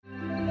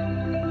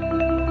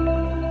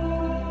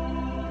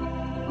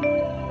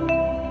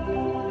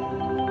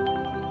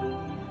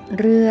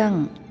เรื่อง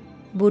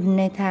บุญ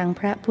ในทาง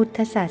พระพุทธ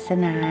ศาส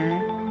นา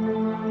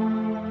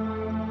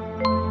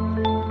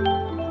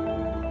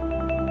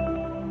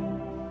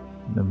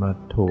นมัต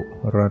ถุ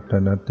รัต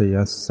นัต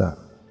ยัสสะ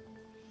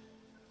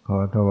ขอ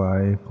ถวา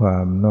ยควา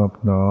มนอบ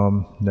น้อม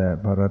แด่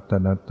พระรัต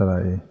นตรั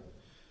ย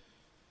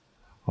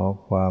ขอ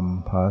ความ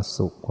ผา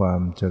สุกควา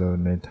มเจริญ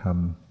ในธรรม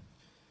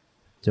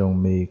จง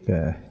มีแ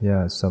ก่ญ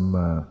าติสัมม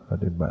าป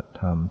ฏิบัติ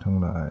ธรรมทั้ง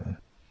หลาย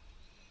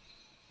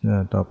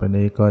ต่อไป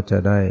นี้ก็จะ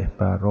ได้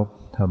ปรารภ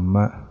ธรรม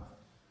ะ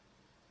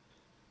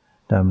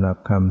ตามหลัก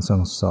คำ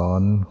สั่งสอ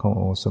นของ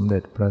องค์สมเด็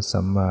จพระ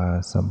สัมมา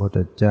สัมพุทธ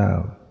เจ้า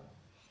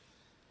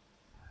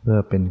เพื่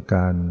อเป็นก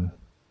าร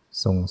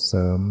ส่งเส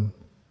ริม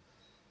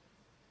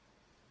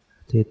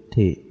ทิฏ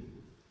ฐิ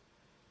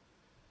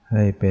ใ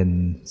ห้เป็น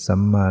สั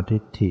มมาทิ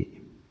ฏฐิ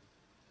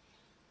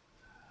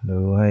หรื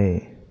อให้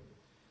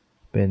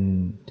เป็น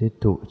ทิฏ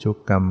ฐุชุ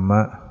กัมม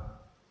ะ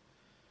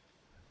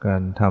กา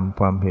รทำ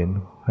ความเห็น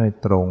ให้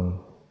ตรง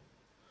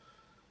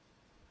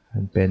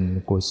มันเป็น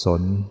กุศ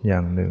ลอย่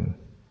างหนึ่ง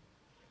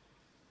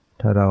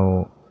ถ้าเรา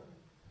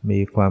มี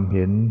ความเ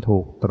ห็นถู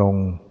กตรง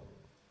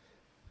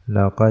เร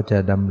าก็จะ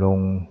ด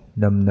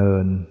ำเนิ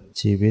น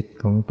ชีวิต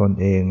ของตน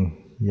เอง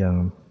อย่าง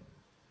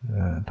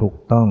ถูก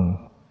ต้อง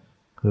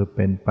คือเ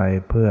ป็นไป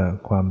เพื่อ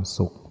ความ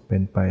สุขเป็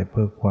นไปเ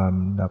พื่อความ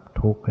ดับ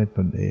ทุกข์ให้ต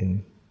นเอง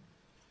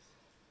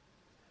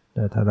แ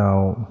ต่ถ้าเรา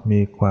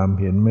มีความ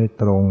เห็นไม่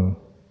ตรง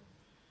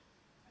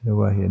หรือ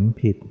ว่าเห็น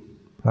ผิด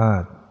พลา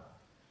ด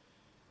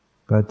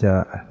ก็จะ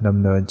ด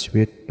ำเนินชี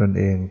วิตตน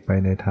เองไป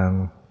ในทาง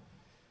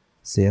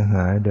เสียห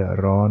ายเดือด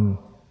ร้อน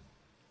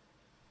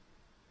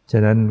ฉ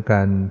ะนั้นก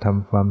ารท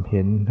ำความเ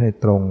ห็นให้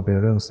ตรงเป็น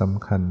เรื่องส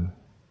ำคัญ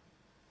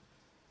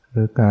ห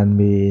รือการ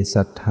มีศ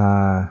รัทธา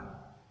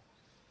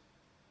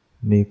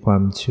มีควา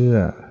มเชื่อ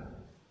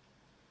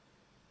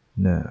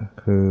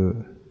คือ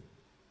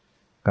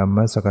กรรม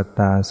สก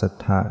ตาศรัท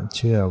ธาเ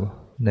ชื่อ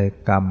ใน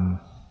กรรม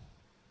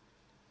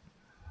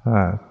ว่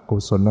ากุ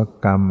ศล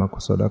กรรมอกุ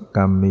ศลก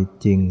รรมมี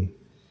จริง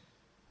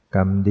ก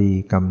รรมดี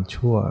กรรม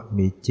ชั่ว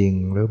มีจริง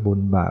หรือบุญ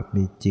บาป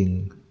มีจริง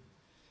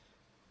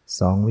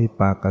สองวิ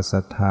ปากศ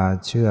รัทธา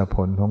เชื่อผ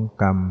ลของ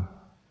กรรม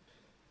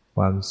ค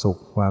วามสุ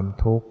ขความ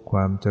ทุกข์คว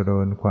ามเจริ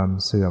ญความ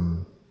เสื่อม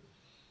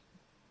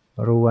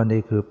รู้ว่า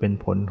นี่คือเป็น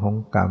ผลของ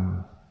กรรม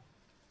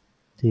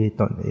ที่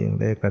ตนเอง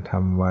ได้กระท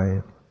ำไว้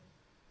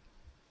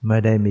ไม่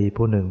ได้มี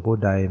ผู้หนึ่งผู้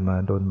ใดมา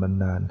ดลบัน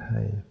ดาลใ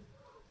ห้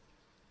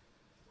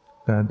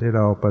การที่เ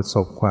ราประส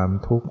บความ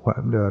ทุกข์ควา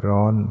มเดือด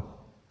ร้อน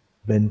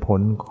เป็นผ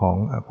ลของ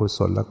อกุศ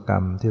ลกร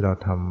รมที่เรา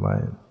ทำไว้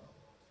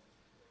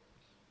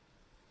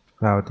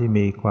คราวที่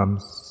มีความ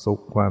สุ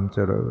ขความเจ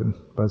ริญ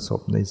ประสบ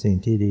ในสิ่ง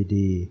ที่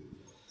ดี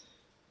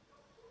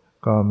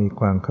ๆก็มี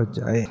ความเข้าใ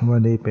จว่า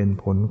นี่เป็น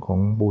ผลของ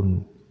บุญ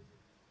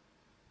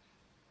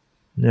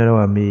นี่เรียก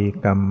ว่ามี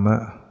กรรม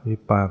วิ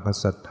ปาก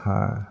ศรัทธา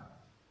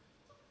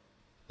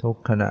ทุก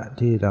ขณะ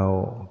ที่เรา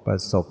ประ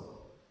สบ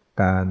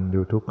การณ์อ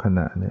ยู่ทุกข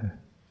ณะเนี่ย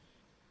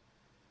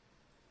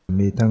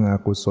มีทั้งอ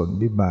กุศล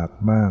วิบาก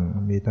บ้าง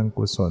มีทั้ง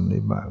กุศล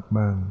วิบาก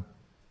บ้าง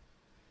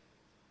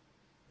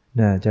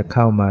จะเ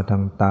ข้ามาทา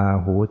งตา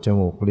หูจ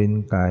มูกลิ้น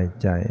กาย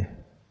ใจ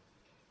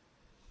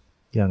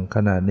อย่างข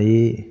ณะนี้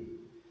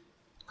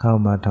เข้า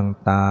มาทาง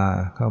ตา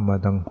เข้ามา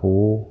ทางหู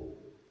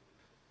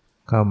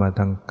เข้ามา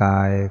ทางก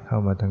ายเข้า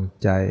มาทาง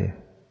ใจ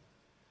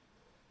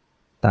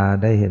ตา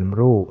ได้เห็น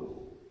รูป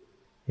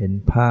เห็น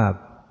ภาพ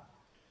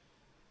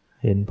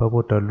เห็นพระ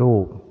พุทธรู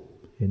ป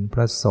เห็นพ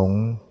ระสง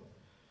ฆ์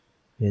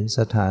เห็นส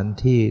ถาน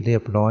ที่เรีย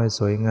บร้อยส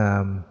วยงา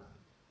ม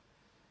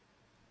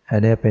อัน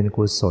นี้เป็น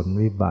กุศล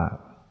วิบาก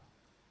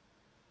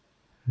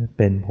เ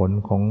ป็นผล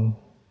ของ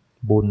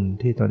บุญ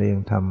ที่ตนเอง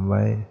ทำไ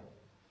ว้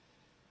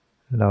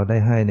เราได้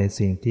ให้ใน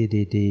สิ่งที่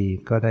ดี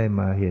ๆก็ได้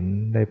มาเห็น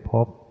ได้พ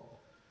บ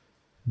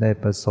ได้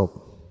ประสบ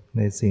ใ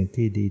นสิ่ง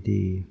ที่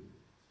ดี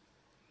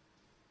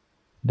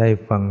ๆได้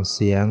ฟังเ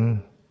สียง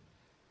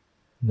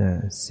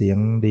เสียง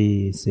ดี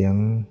เสียง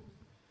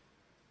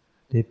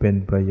ที่เป็น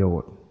ประโย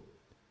ชน์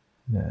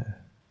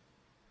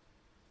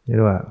เรี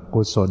ยกว่า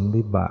กุศล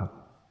วิบาก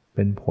เ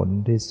ป็นผล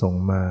ที่ส่ง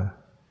มา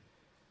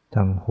ท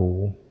างหู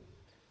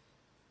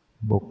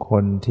บุคค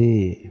ลที่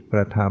ก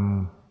ระท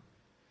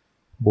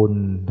ำบุญ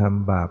ท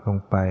ำบาปลง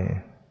ไป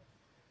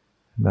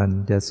มัน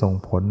จะส่ง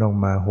ผลออก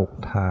มา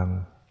6 ทาง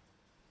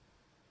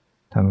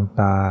ทาง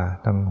ตา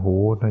ทางหู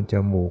ทางจ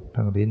มูกท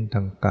างลิ้นท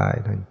างกาย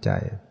ทางใจ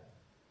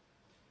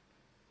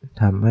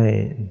ทำให้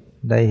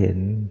ได้เห็น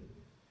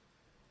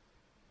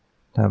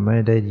ทำให้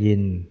ได้ยิ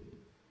น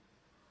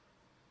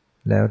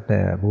แล้วแ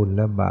ต่บุญแ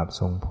ละบาป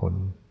ส่งผล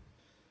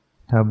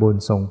ถ้าบุญ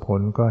ส่งผ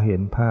ลก็เห็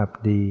นภาพ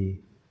ดี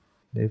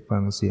ได้ฟั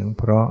งเสียง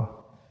เพราะ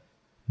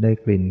ได้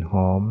กลิ่นห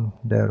อม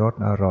ได้รส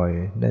อร่อย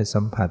ได้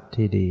สัมผัส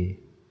ที่ดี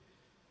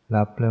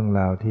รับเรื่อง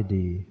ราวที่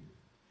ดี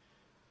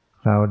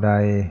คราวใด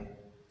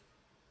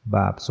บ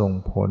าปส่ง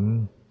ผล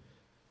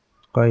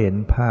ก็เห็น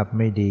ภาพไ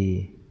ม่ดี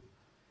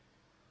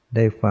ไ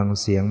ด้ฟัง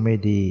เสียงไม่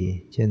ดี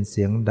เช่นเ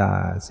สียงด่า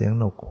เสียง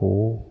หนวกหู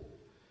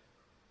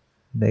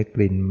ได้ก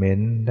ลิ่นเหม็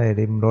นได้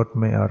ลิ้มรส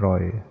ไม่อร่อ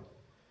ย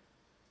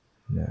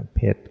เ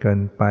ผ็ดเกิน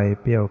ไป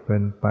เปรี้ยวเกิ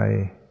นไป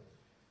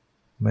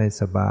ไม่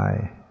สบาย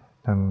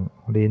ทาง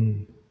ลิ้น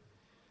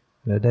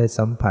หรือได้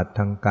สัมผัสท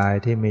างกาย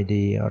ที่ไม่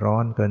ดีร้อ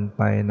นเกินไ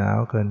ปหนาว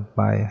เกินไ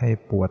ปให้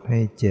ปวดให้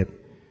เจ็บ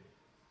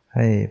ใ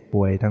ห้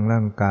ป่วยทางร่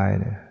างกาย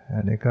เนี่ยอั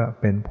นนี้ก็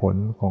เป็นผล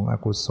ของอ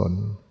กุศล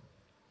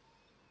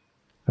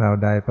เรา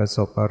ได้ประส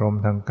บอารม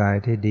ณ์ทางกาย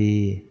ที่ดี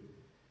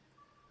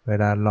เว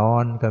ลาร้อ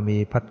นก็มี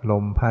พัดล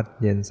มพัด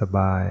เย็นสบ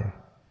าย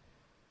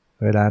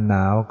เวลาหน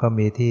าวก็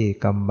มีที่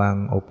กำบัง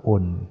อบ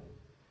อุ่น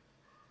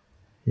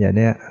อย่างเ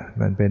นี้ย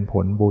มันเป็นผ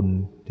ลบุญ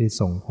ที่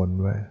ส่งผล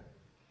ไว้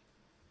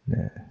น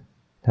ะ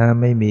ถ้า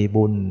ไม่มี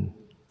บุญ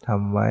ท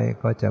ำไว้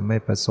ก็จะไม่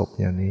ประสบ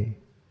อย่างนี้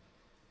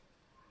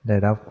ได้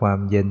รับความ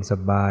เย็นส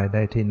บายไ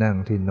ด้ที่นั่ง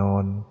ที่นอ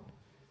น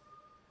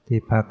ที่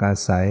พักอา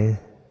ศัย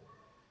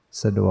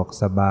สะดวก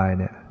สบาย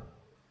เนี่ย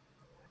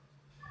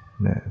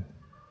นะ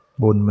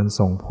บุญมัน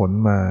ส่งผล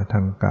มาท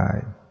างกาย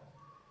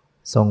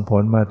ส่งผ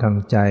ลมาทาง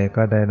ใจ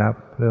ก็ได้รับ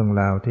เรื่อง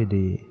ราวที่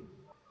ดี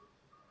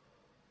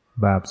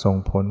บาปส่ง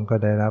ผลก็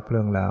ได้รับเ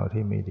รื่องราว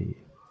ที่ไม่ดี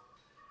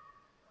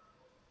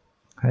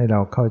ให้เรา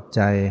เข้าใ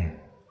จ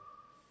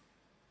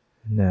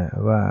นะ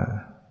ว่า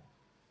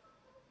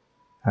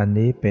อัน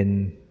นี้เป็น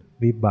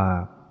วิบา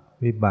ก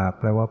วิบาก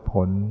แปลว่าผ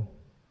ล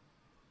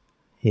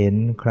เห็น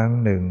ครั้ง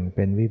หนึ่งเ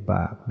ป็นวิบ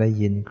ากได้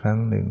ยินครั้ง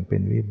หนึ่งเป็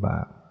นวิบา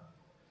ก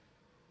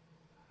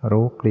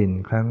รู้กลิ่น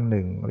ครั้งห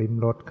นึ่งลิ้ม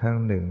รสครั้ง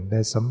หนึ่งได้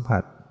สัมผั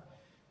ส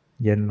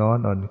เย็นร้อน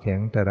อ่อนแข็ง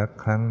แต่ละ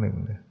ครั้งหนึ่ง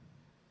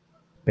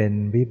เป็น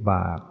วิบ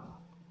าก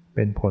เ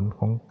ป็นผลข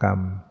องกรรม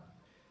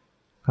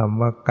ค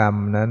ำว่ากรรม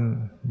นั้น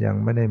ยัง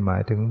ไม่ได้หมา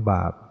ยถึงบ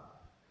าป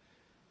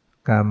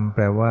กรรมแป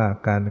ลว่า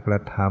การกระ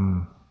ท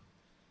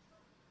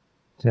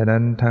ำฉะนั้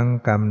นทั้ง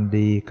กรรม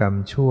ดีกรรม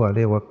ชั่วเ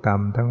รียกว่ากรร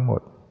มทั้งหม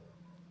ด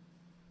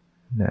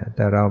นะแ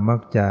ต่เรามัก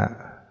จะ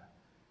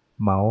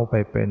เหมาไป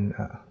เป็น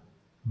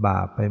บ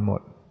าปไปหม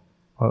ด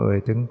พอเอ่ย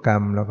ถึงกรร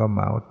มแล้วก็เห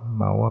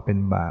มาว่าเป็น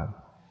บาป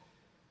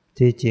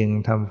ที่จริง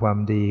ทำความ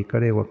ดีก็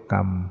เรียกว่ากร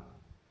รม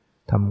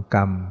ทำกร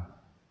รม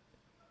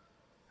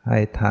ให้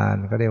ทาน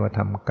ก็เรียกว่า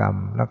ทำกรรม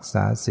รักษ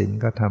าศีล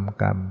ก็ท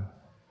ำกรรม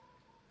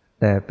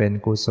แต่เป็น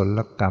กุศล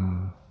กรรม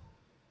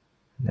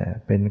นะ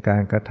เป็นกา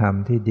รกระท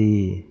ำที่ดี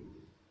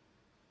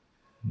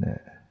นะ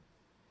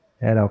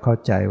ให้เราเข้า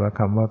ใจว่า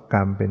คำว่ากร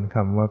รมเป็นค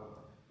ำว่า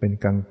เป็น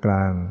กล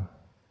าง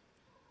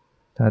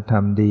ๆถ้าท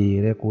ำดี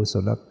เรียกกุศ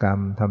ลกรรม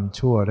ทำ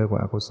ชั่วเรียกว่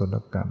าอกุศล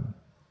กรรม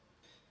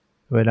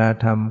เวลา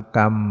ทำก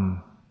รรม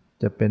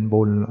จะเป็น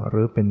บุญห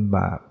รือเป็นบ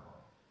าป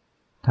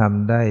ท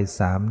ำได้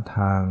3ท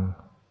าง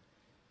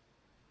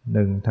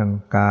1ทาง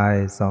กาย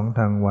2ท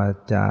างวา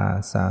จา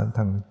3ท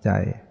างใจ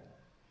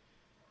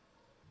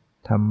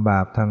ทำบ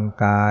าปทาง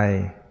กาย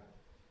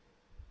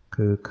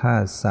คือฆ่า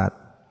สัต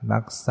ว์ลั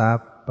กทรัพ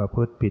ย์ประพ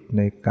ฤติผิดใ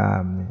นกา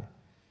มนี่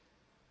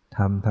ท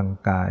ำทาง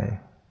กาย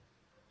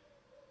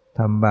ท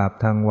ำบาป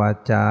ทางวา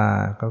จา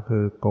ก็คื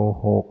อโก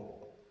หก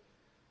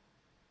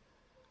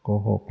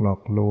หลอ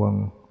กลวง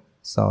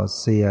ส่อ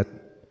เสียด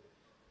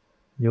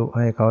ยุใ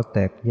ห้เขาแต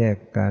กแยก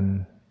กัน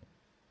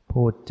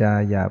พูดจา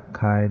หยาบ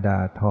คายด่า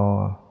ทอ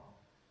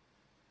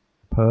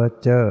เพ้อ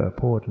เจ้อ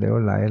พูดเหลว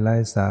ไหลไร้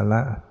สาร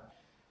ะ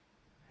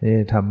นี่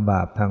ทำบ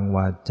าปทางว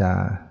าจา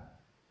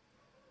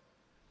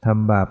ท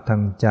ำบาปทา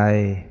งใจ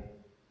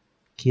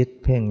คิด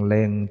เพ่งเ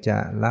ล็งจะ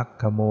ลัก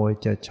ขโมย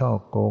จะฉ้อ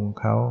โกง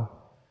เขา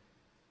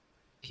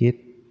คิด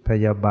พ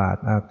ยาบาท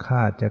อาฆ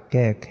าตจะแ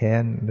ก้แค้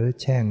นหรือ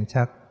แช่ง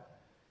ชัก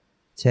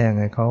แช่ง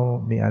ให้เขา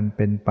มีอันเ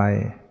ป็นไป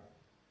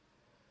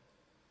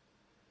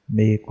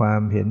มีควา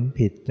มเห็น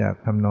ผิดจาก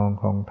ทำนอง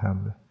ครองธรรม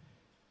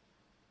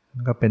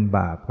ก็เป็นบ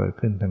าปเกิด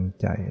ขึ้นทาง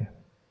ใจ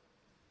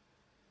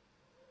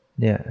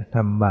เนี่ยท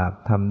ำบาป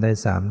ทำได้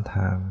3ท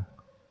าง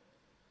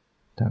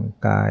ทาง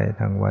กาย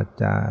ทางวา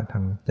จาทา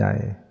งใจ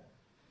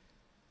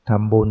ท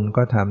ำบุญ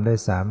ก็ทำได้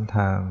3ท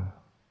าง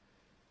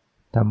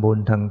ทำบุญ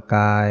ทางก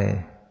าย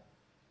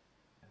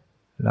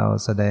เรา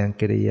แสดง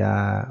กิริยา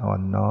อ่อ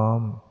นน้อ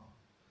ม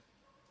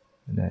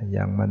อ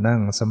ย่างมานั่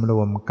งสำร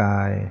วมก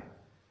าย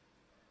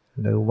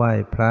หรือไหว้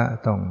พระ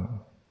ต้อง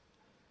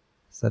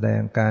แสด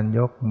งการย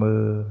กมื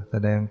อแส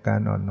ดงกา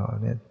รอ่อนน้อม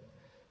เนี่ย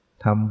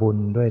ทำบุญ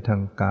ด้วยทา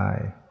งกาย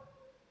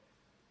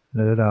ห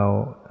รือเรา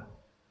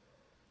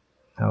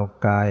เอา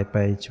กายไป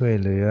ช่วย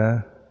เหลือ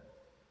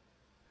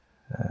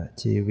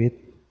ชีวิต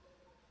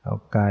เอา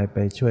กายไป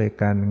ช่วย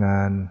การง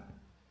าน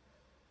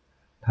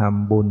ท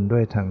ำบุญด้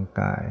วยทาง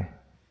กาย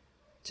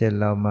เช่น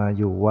เรามา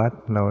อยู่วัด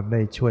เราไ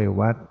ด้ช่วย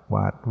วัดกว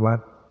าดวั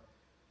ด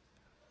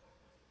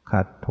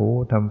ขัดถู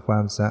ทำควา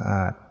มสะอ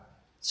าด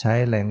ใช้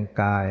แรง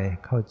กาย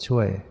เข้าช่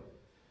วย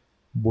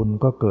บุญ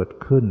ก็เกิด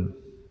ขึ้น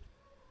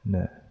น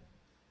ะ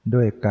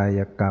ด้วยกาย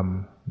กรรม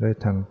ด้วย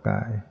ทางก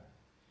าย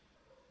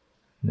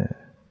นะ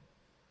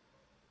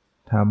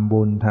ทำ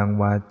บุญทาง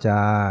วาจ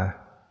า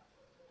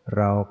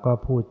เราก็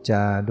พูดจ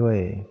าด้วย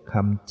ค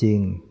ำจริง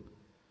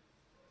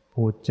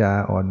พูดจา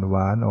อ่อนหว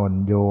านอ่อน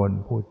โยน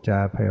พูดจา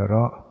ไพเร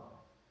าะ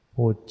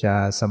พูดจา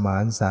สมา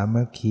นสา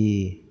มัคคี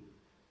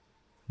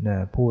นะ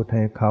พูดใ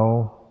ห้เขา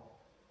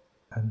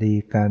ดี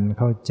กัน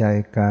เข้าใจ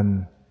กัน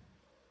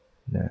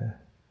นะ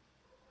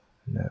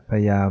พ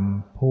ยายาม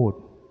พูด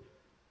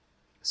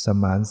ส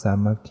มานสา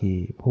มัคคี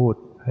พูด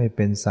ให้เ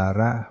ป็นสา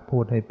ระพู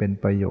ดให้เป็น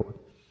ประโยชน์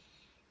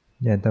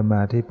อย่างอาตมา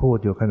ที่พูด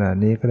อยู่ขณะ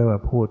นี้ก็เรียกว่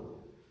าพูด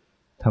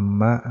ธรร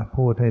มะ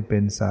พูดให้เป็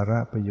นสาระ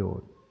ประโย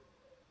ชน์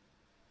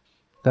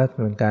ก็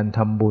เป็นการท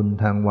ำบุญ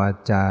ทางวา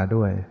จา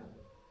ด้วย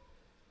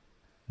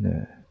เนี่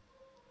ย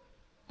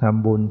ท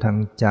ำบุญทาง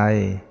ใจ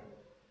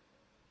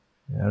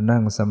แล้วนั่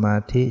งสมา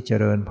ธิเจ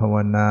ริญภาว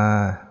นา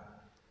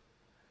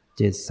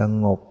จิตส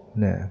งบ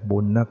เนี่ยบุ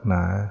ญนักหน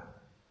า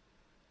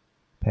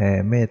แผ่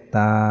เมตต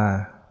า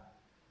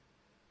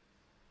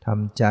ท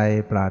ำใจ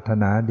ปรารถ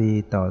นาดี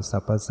ต่อสร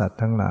รพสัต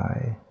ว์ทั้งหลาย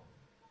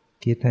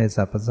คิดให้ส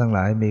รรพสัตว์ทั้งหล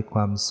ายมีคว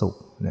ามสุข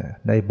เนี่ย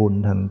ได้บุญ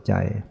ทางใจ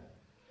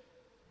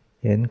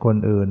เห็นคน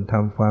อื่นท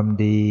ำความ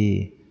ดี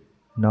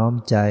น้อม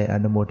ใจอ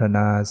นุโมทน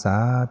าสา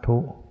ธุ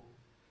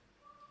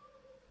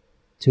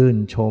ชื่น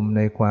ชมใ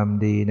นความ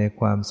ดีใน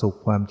ความสุข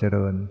ความเจ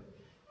ริญ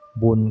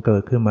บุญเกิ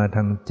ดขึ้นมาท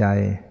างใจ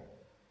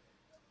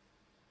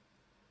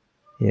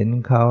เห็น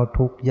เขา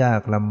ทุกข์ยา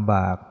กลำบ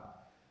าก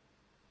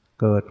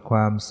เกิดคว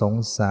ามสง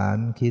สาร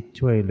คิด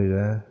ช่วยเหลือ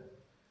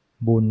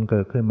บุญเกิ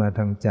ดขึ้นมาท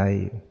างใจ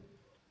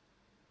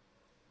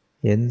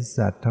เห็น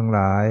สัตว์ทั้งหล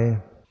าย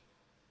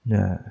เ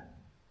นี่ย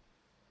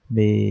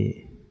มี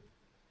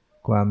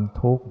ความ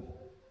ทุกข์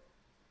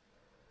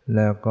แ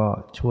ล้วก็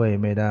ช่วย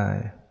ไม่ได้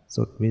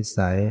สุดวิ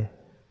สัย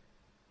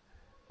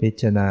พิ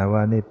จารณาว่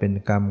านี่เป็น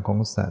กรรมของ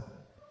สัตว์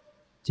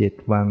จิต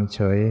วางเฉ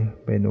ย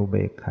เป็นอุเบ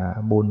กขา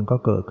บุญก็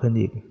เกิดขึ้น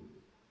อีก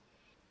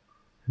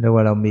เรียกว่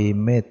าเรามี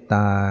เมตต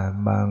า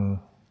บาง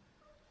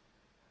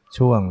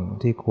ช่วง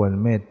ที่ควร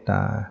เมตต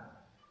า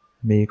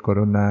มีก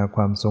รุณาค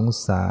วามสง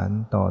สาร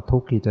ต่อทุ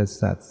กขิต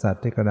สัตว์สัต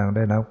ว์ที่กำลังไ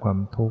ด้รับความ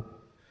ทุกข์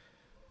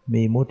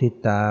มีมุทิ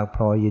ตาพ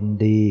ลอยยิน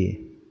ดี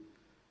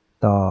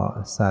ต่อ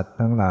สัตว์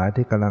ทั้งหลาย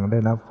ที่กำลังได้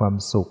รับความ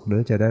สุขหรื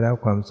อจะได้รับ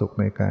ความสุข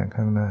ในการ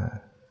ข้างหน้า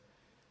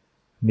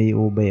มี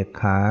อุเบก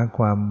ขาค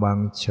วามวาง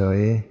เฉ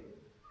ย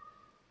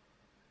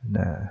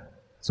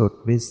สุด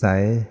วิสั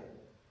ย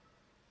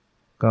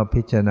ก็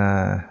พิจารณา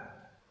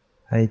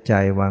ให้ใจ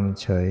วาง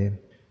เฉย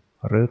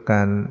หรือก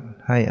าร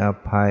ให้อ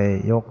ภัย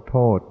ยกโท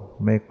ษ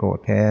ไม่โกรธ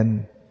แค้น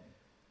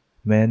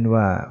แม้น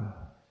ว่า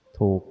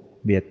ถูก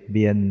เบียดเ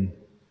บียน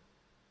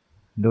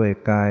ด้วย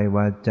กายว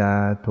าจา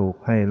ถูก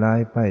ให้ร้า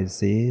ยป้าย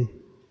สี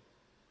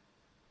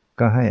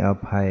ก็ให้อ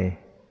ภัย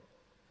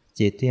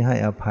จิตที่ให้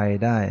อภัย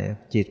ได้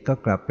จิตก็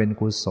กลับเป็น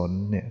กุศล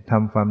เนี่ยท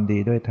ำความดี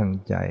ด้วยทาง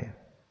ใจ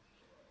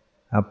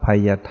อภั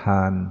ยท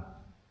าน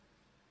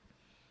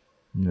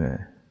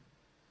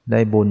ได้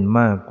บุญ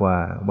มากกว่า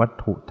วัต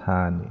ถุท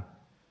าน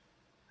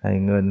ให้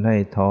เงินให้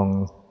ทอง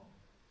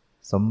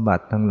สมบั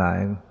ติทั้งหลาย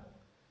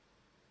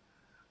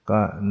ก็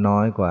น้อ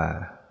ยกว่า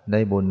ได้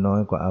บุญน้อ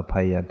ยกว่าอ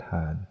ภัยท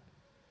าน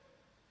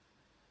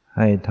ใ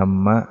ห้ธรร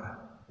มะ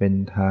เป็น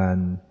ทาน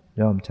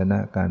ย่อมชนะ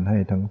การให้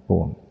ทั้งป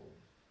วง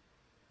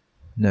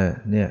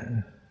เนี่ย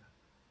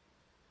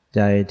ใ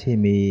จที่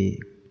มี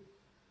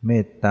เม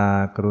ตตา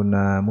กรุณ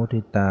ามุ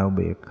ทิตาอุเบ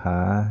กขา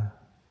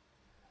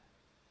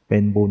เป็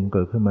นบุญเ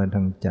กิดขึ้นมาท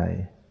างใจ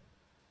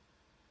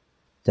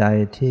ใจ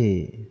ที่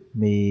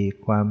มี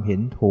ความเห็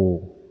นถูก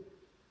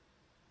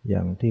อย่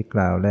างที่ก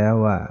ล่าวแล้ว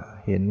ว่า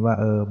เห็นว่า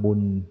บุญ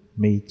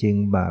มีจริง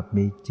บาป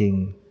มีจริง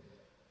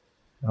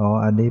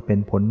อันนี้เป็น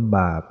ผลบ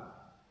าป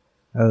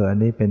อัน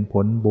นี้เป็นผ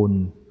ลบุญ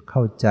เข้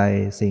าใจ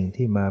สิ่ง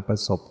ที่มาปร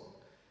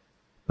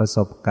ะส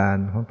บการ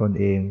ณ์ของตน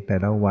เองแต่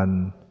ละวัน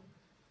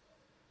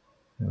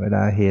เวล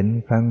าเห็น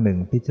ครั้งหนึ่ง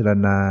พิจาร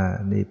ณา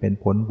นี่เป็น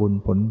ผลบุญ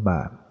ผลบ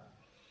าป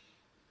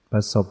ปร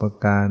ะสบ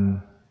การณ์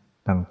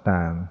ต่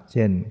างๆเ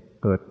ช่น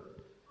เกิด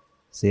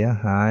เสีย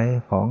หาย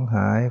ของห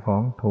ายขอ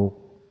งถูก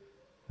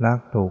ลัก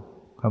ถูก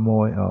ขโม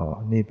ย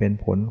นี่เป็น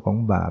ผลของ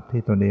บาป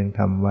ที่ตนเอง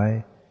ทำไว้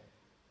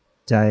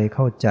ใจเ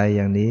ข้าใจอ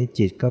ย่างนี้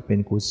จิตก็เป็น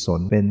กุศ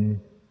ลเป็น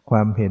คว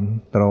ามเห็น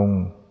ตรง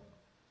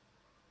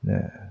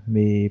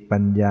มีปั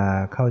ญญา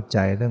เข้าใจ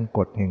เรื่องก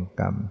ฎแห่ง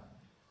กรรม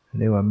เ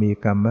รียกว่ามี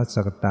กรรมส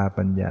กตา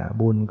ปัญญา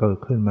บุญเกิด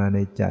ขึ้นมาใน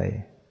ใจ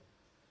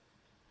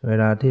เว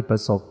ลาที่ปร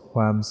ะสบค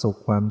วามสุข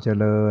ความเจ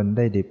ริญไ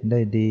ด้ดิบได้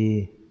ดี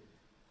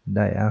ไ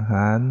ด้อาห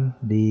าร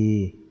ดี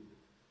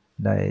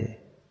ได้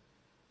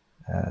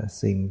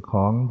สิ่งข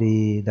องดี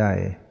ได้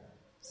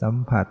สัม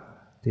ผัส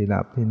ที่ห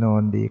ลับที่นอ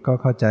นดีก็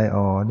เข้าใจ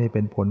นี่เ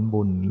ป็นผล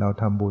บุญเรา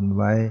ทำบุญ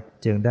ไว้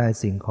จึงได้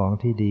สิ่งของ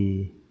ที่ดี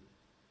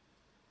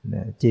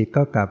จิต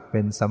ก็กลับเ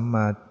ป็นสัมม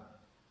า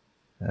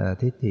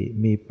ทิฏฐิ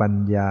มีปัญ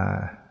ญา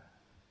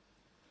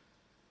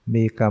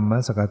มีกรรม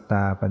สกต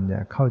าปัญญา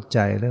เข้าใจ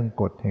เรื่อง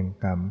กฎแห่ง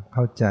กรรมเ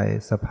ข้าใจ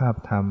สภาพ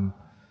ธรรม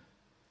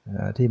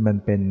ที่มัน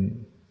เป็น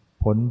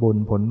ผลบุญ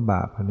ผลบ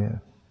าปเนี่ย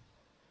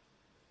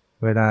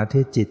เวลา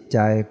ที่จิตใจ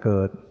เ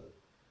กิด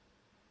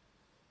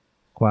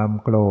ความ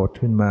โกรธ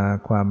ขึ้นมา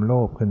ความโล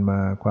ภขึ้นมา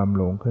ความ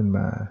หลงขึ้นม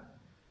า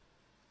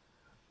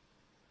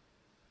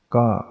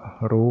ก็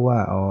รู้ว่า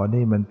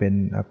นี่มันเป็น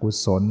อกุ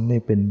ศล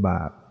นี่เป็นบ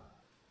าป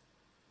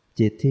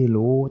จิตที่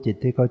รู้จิต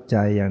ที่เข้าใจ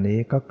อย่างนี้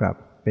ก็กลับ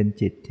เป็น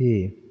จิตที่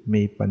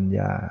มีปัญ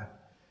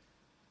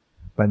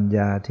ญ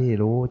าที่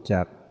รู้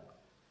จัก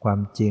ความ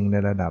จริงใน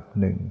ระดับ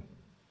หนึ่ง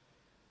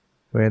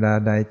เวลา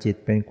ใดจิต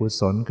เป็นกุ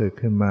ศลเกิด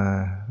ขึ้นมา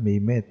มี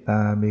เมตต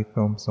ามีคว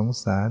ามสง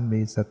สาร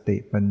มีสติ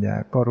ปัญญา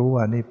ก็รู้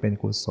ว่านี่เป็น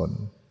กุศล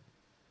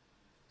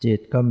จิต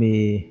ก็มี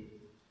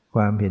ค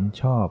วามเห็น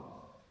ชอบ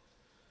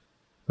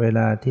เวล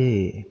าที่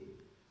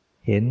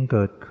เห็นเ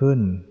กิดขึ้น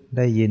ไ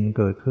ด้ยิน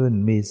เกิดขึ้น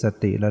มีส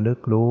ติระลึก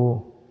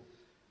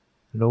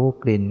รู้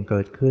กลิ่นเกิ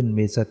ดขึ้น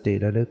มีสติ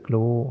ระลึก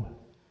รู้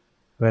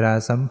เวลา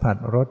สัมผัส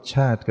รสช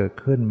าติเกิด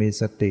ขึ้นมี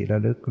สติระ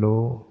ลึก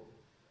รู้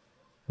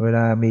เวล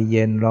ามีเ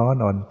ย็นร้อน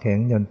อ่อนแข็ง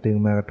หย่อนตึง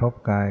มากระทบ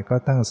กายก็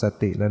ตั้งส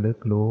ติระลึก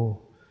รู้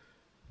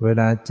เว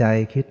ลาใจ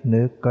คิด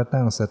นึกก็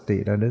ตั้งสติ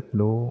ระลึก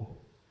รู้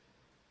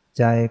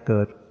ใจเ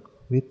กิด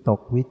วิต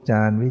กวิจ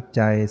ารวิ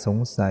จัยสง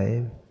สัย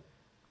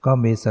ก็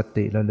มีส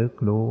ติระลึก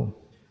รู้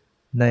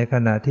ในข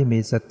ณะที่มี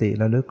สติ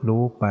ระลึก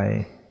รู้ไป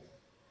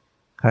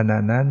ขณะ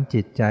นั้น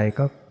จิตใจ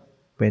ก็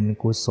เป็น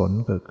กุศล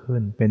เกิดขึ้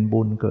นเป็น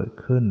บุญเกิด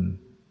ขึ้น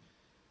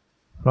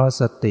เพราะ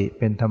สติเ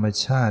ป็นธรรม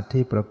ชาติ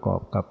ที่ประกอบ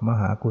กับม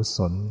หากุศ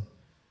ล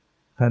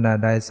ขณะ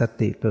ใดส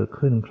ติเกิด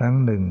ขึ้นครั้ง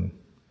หนึ่ง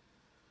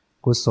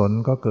กุศล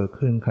ก็เกิด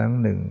ขึ้นครั้ง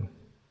หนึ่ง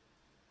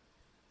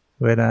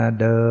เวลา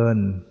เดิน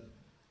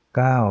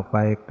ก้าวไป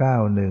ก้า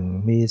วหนึ่ง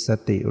มีส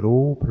ติ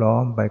รู้พร้อ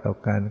มไปกับ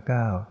การ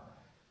ก้าว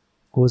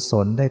กุศ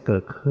ลได้เกิ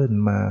ดขึ้น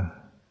มา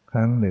ค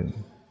รั้งหนึ่ง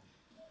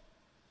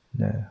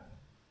นะ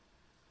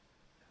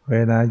เว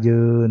ลา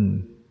ยืน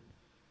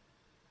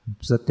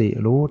สติ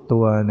รู้ตั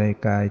วใน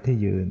กายที่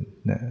ยืน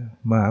นะ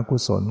มหากุ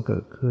ศลเกิ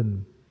ดขึ้น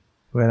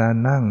เวลา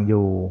นั่งอ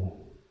ยู่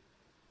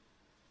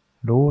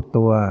รู้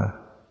ตัว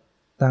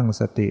ตั้ง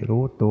สติ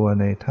รู้ตัว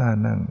ในท่า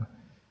นั่ง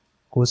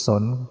กุศ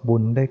ลบุ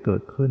ญได้เกิ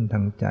ดขึ้นทา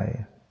งใจ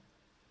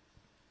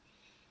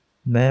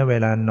แม้เว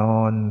ลานอ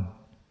น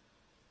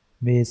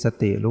มีส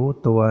ติรู้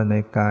ตัวใน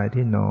กาย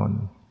ที่นอน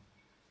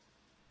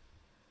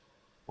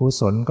กุ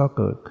ศลก็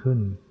เกิดขึ้น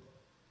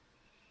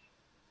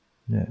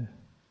เนี่ย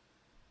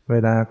เว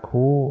ลา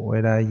คู้เว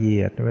ลาเหยี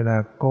ยดเวลา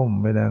ก้ม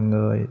เวลาเง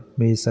ย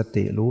มีส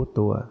ติรู้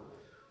ตัว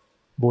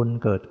บุญ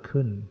เกิด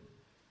ขึ้น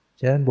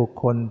ฉะนั้นบุค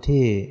คล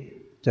ที่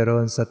เจริ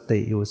ญสติ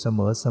อยู่เ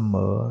สม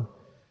อ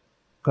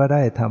ๆก็ไ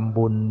ด้ทำ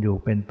บุญอยู่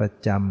เป็นประ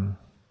จ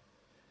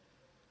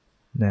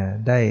ำนะ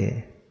ได้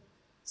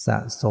สะ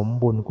สม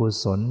บุญกุ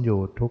ศลอยู่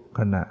ทุก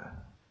ขณะ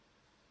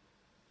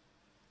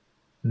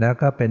แล้ว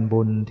ก็เป็น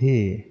บุญที่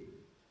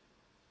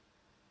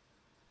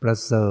ประ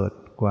เสริฐ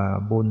กว่า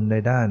บุญใน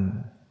ด้าน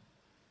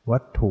วั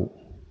ตถุ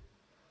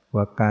ก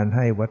ว่าการใ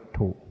ห้วัต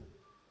ถุ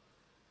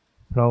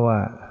เพราะว่า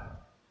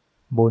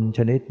บุญช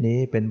นิดนี้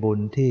เป็นบุญ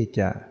ที่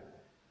จะ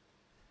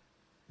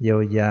เยีย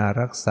วยา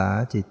รักษา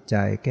จิตใจ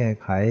แก้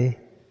ไข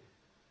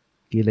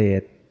กิเล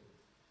ส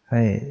ใ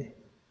ห้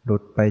หลุ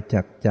ดไปจ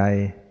ากใจ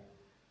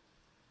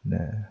น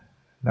ะ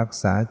รัก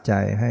ษาใจ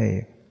ให้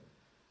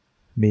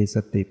มีส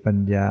ติปัญ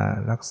ญา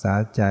รักษา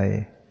ใจ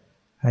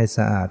ให้ส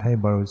ะอาดให้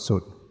บริสุ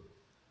ทธิ์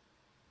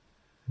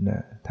น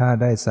ะถ้า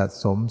ได้สะ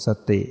สมส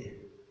ติ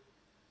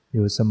อ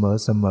ยู่เส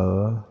มอ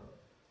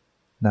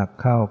หนัก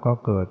เข้าก็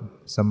เกิด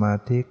สมา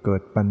ธิเกิ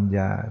ดปัญญ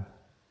า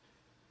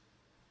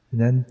ฉะ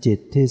นั้นจิต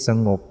ที่ส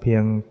งบเพีย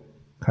ง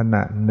ขณ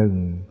ะหนึ่ง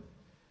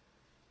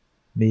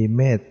มีเ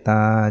มตต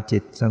าจิ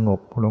ตสงบ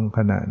ลงข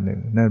ณะหนึ่ง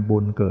นั่นบุ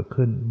ญเกิด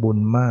ขึ้นบุญ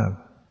มาก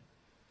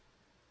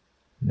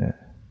นะ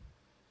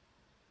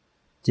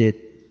จิต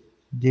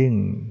ยิ่ง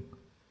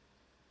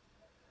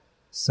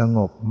สง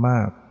บม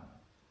าก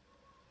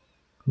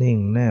นิ่ง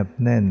แนบ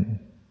แน่น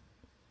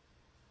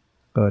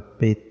เกิด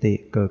ปิติ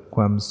เกิดค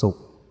วามสุข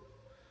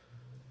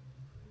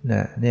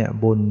เนี่ย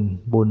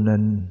บุญ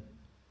นั้น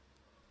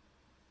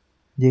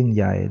ยิ่งใ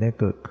หญ่ได้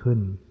เกิดขึ้น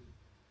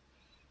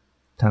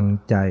ทาง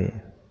ใจ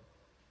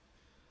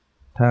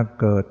ถ้า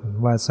เกิด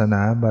วาสน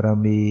าบาร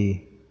มี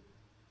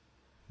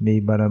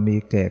บารมี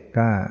แก่ก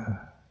ล้า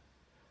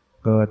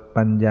เกิด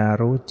ปัญญา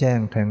รู้แจ้ง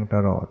แทงต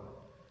ลอด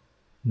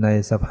ใน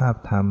สภาพ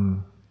ธรรม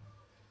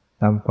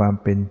ตามความ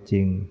เป็นจ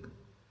ริง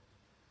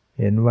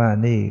เห็นว่า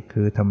นี่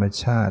คือธรรม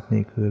ชาติ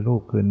นี่คือรู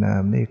ปคือนา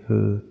มนี่คื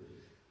อ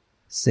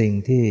สิ่ง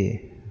ที่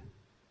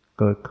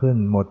เกิดขึ้น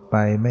หมดไป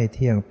ไม่เ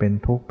ที่ยงเป็น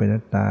ทุกข์เป็นอนั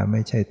ตตาไ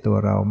ม่ใช่ตัว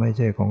เราไม่ใ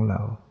ช่ของเร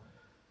า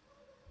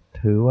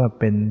ถือว่า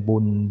เป็นบุ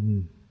ญ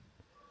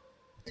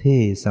ที่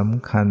ส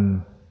ำคัญ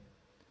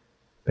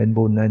เป็น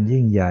บุญอัน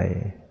ยิ่งใหญ่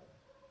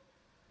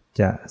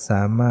จะส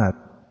ามารถ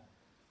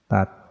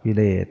ตัดกิเ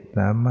ลสส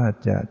ามารถ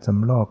จะส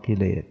ำลอกกิ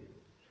เลส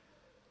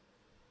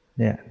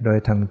เนี่ยโดย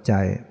ทางใจ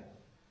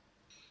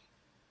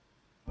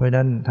เพราะ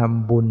นั้นท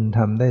ำบุญท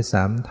ำได้ส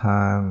ามท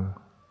าง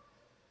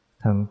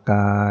ทางก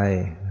าย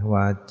ว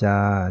าจ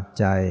า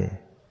ใจ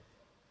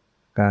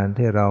การ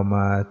ที่เราม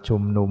าชุ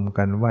มนุม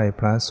กันไหว้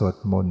พระสวด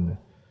มนต์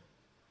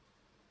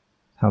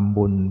ทำ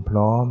บุญพ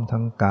ร้อม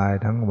ทั้งกาย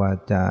ทั้งวา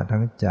จา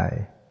ทั้งใจ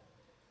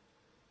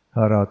เพ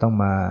ราะเราต้อง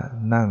มา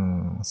นั่ง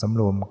สำ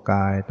รวมก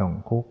ายต้อง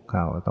คุกเ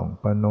ข่าต้อง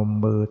ประนม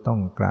มือต้อ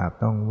งกราบ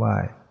ต้องไหว้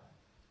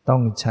ต้อ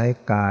งใช้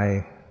กาย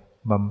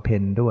บำเพ็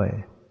ญด้วย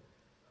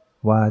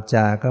วาจ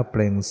าก็เป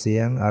ล่งเสี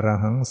ยงอร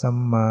หังสัม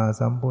มา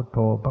สัมพุทโธ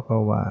ภค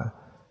วา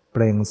เป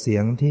ล่งเสีย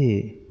งที่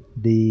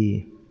ดี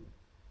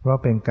เพราะ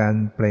เป็นการ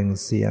เปล่ง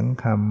เสียง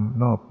ค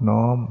ำนอบ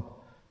น้อม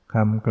ค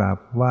ำกราบ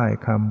ไหว้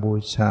คำบู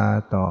ชา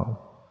ต่อ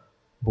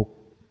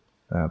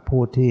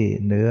ผู้ที่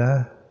เหนือ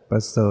ปร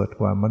ะเสริฐ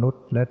กว่ามนุษ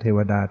ย์และเทว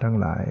ดาทั้ง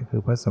หลายคื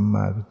อพระสัมม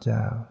าสัมพุทธเจ้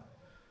า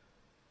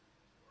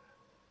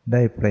ไ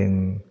ด้เปล่ง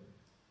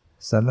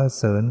สรร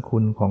เสริญคุ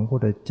ณของพระพุท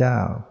ธเจ้า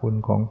คุณ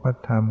ของพระ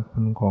ธรรมคุ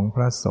ณของพ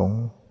ระสง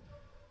ฆ์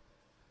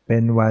เป็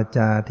นวาจ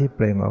าที่เป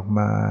ล่งออก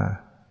มา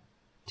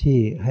ที่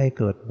ให้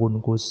เกิดบุญ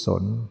กุศ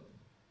ล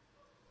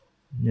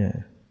เนี่ย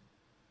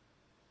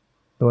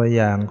ตัวอ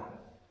ย่าง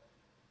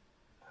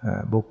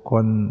บุคค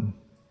ล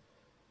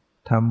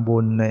ทำบุ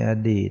ญในอ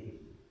ดีต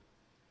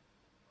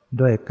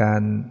ด้วยกา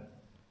ร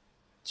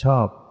ชอ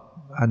บ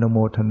อนุโม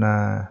ทนา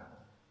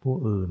ผู้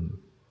อื่น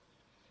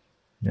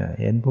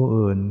เห็นผู้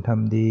อื่นท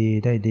ำดี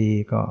ได้ดี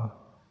ก็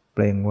เป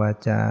ล่งวา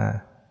จา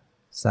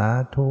สา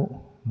ธุ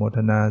โมท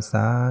นาส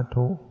า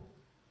ธุ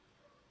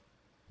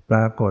ปร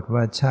ากฏ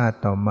ว่าชาติ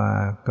ต่อมา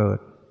เกิด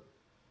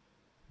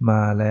ม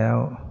าแล้ว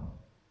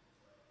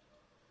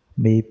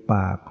มีป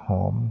ากห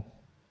อม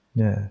เ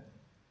นี่ย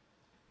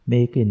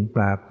มีกลิ่นป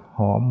ากห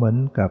อมเหมือน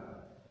กับ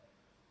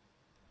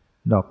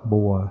ดอก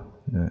บัว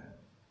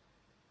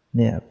เ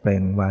นี่ยเปล่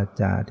งวา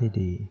จาที่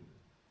ดี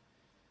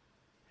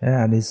และ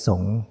อานิส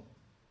งส์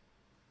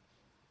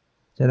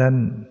ฉะนั้น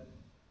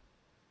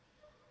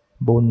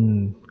บุญ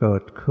เกิ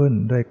ดขึ้น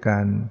ด้วยกา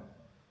ร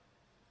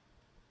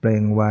เปล่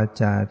งวา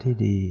จาที่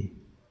ดี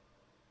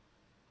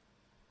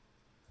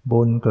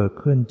บุญเกิด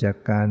ขึ้นจาก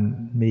การ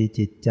มี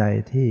จิตใจ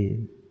ที่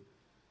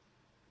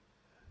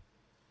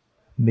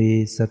มี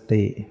ส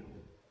ติ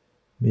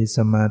มีส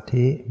มา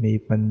ธิมี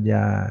ปัญญ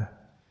า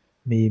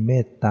มีเม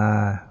ตตา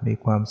มี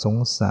ความสง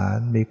สาร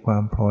มีควา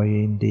มพอ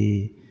ยินดี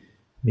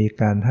มี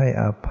การให้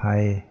อภั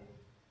ย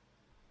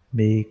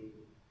มี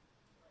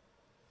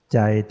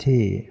ใจ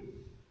ที่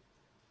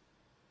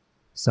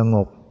สง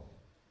บ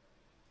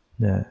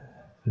นะ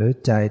หรือ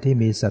ใจที่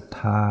มีศรัท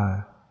ธา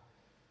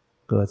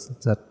เกิด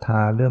ศรัทธ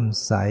าเลื่อม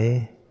ใส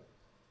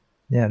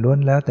เนี่ยล้วน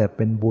แล้วแต่เ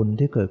ป็นบุญ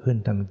ที่เกิดขึ้น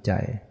ทางใจ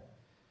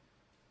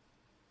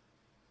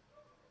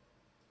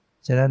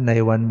ฉะนั้นใน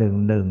วันห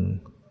นึ่ง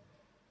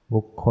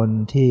บุคคล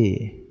ที่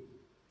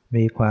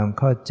มีความ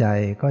เข้าใจ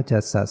ก็จะ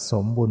สะส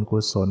มบุญกุ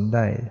ศลไ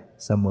ด้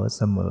เส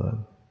มอ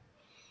ๆ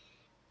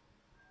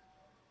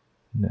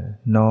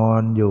นอ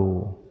นอยู่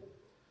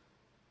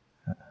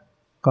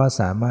ก็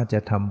สามารถจ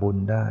ะทำบุญ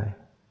ได้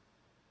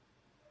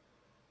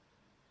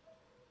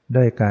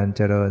ด้วยการเ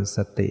จริญส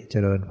ติเจ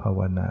ริญภาว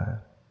นา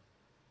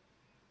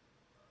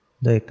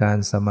ด้วยการ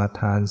สมา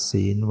ทาน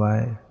ศีลไว้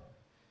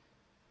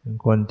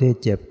คนที่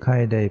เจ็บไข้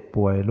ได้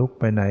ป่วยลุก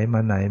ไปไหนม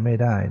าไหนไม่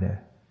ได้เนี่ย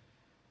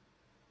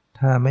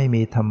ถ้าไม่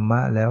มีธรรม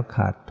ะแล้วข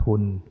าดทุ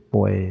น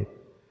ป่ว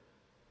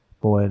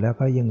ยแล้ว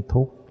ก็ยิ่ง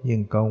ทุกข์ยิ่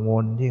งกังว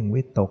ลยิ่ง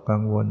วิตกกั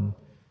งวล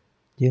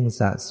ยิ่ง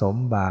สะสม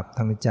บาปท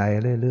างใจ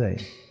เรื่อย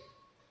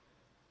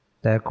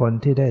ๆแต่คน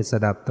ที่ได้ส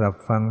ดับตรับ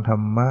ฟังธร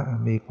รมะ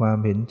มีความ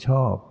เห็นช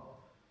อบ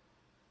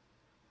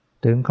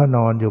ถึงเขาน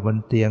อนอยู่บน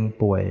เตียง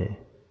ป่วย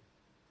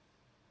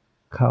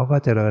เขาก็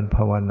เจริญภ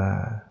าวนา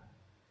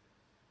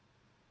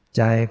ใ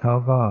จเขา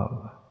ก็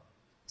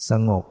ส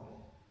งบ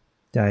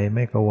ใจไ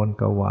ม่กระวน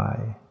กระวาย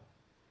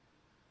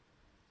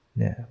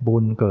เนี่ยบุ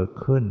ญเกิด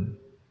ขึ้น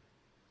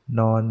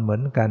นอนเหมือ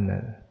นกัน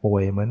ป่ว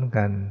ยเหมือน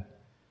กัน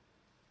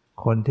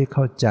คนที่เ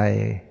ข้าใจ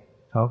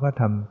เขาก็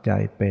ทำใจ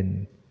เป็น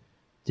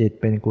จิต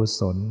เป็นกุ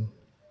ศล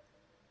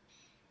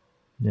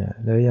เนี่ย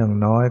หรืออย่าง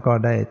น้อยก็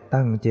ได้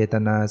ตั้งเจต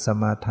นาส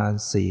มาทาน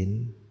ศีล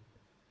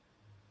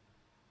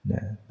เ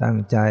นี่ยตั้ง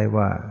ใจ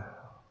ว่า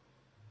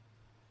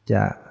จ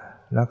ะ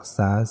รักษ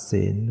า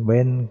ศีลเ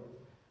ว้น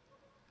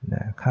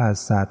ฆ่า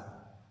สัตว์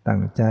ตั้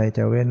งใจจ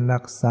ะเว้นลั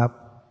กทรัพ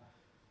ย์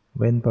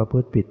เว้นประพฤ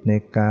ติผิดใน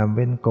กามเ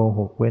ว้นโกห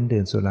กเว้น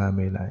ดื่มสุราเม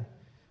ลัย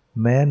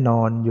แม้น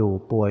อนอยู่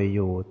ป่วยอ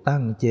ยู่ตั้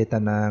งเจต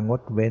นาง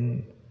ดเว้น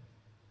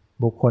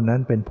บุคคลนั้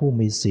นเป็นผู้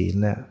มีศีล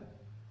แล้ว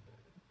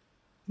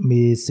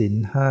มีศีล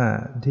ห้า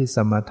ที่ส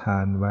มาทา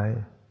นไว้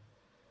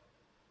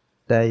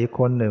แต่อีก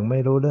คนหนึ่งไม่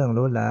รู้เรื่อง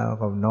รู้ราว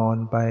ก็นอน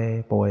ไป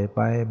ป่วยไ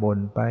ปบ่น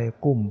ไป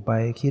กุ้มไป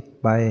คิด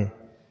ไป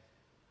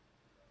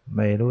ไ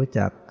ม่รู้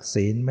จัก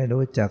ศีลไม่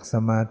รู้จักส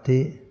มาธิ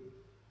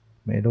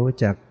ไม่รู้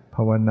จักภ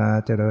าวนา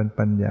เจริญ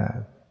ปัญญา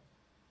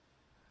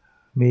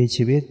มี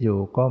ชีวิตอยู่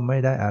ก็ไม่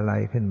ได้อะไร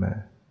ขึ้นมา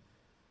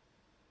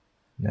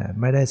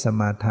ไม่ได้ส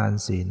มาทาน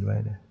ศีลไว้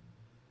นะ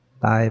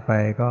ตายไป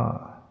ก็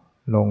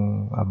ลง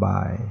อบ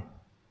าย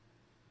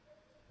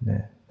น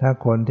ะถ้า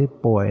คนที่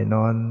ป่วยน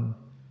อน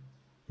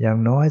อย่าง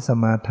น้อยส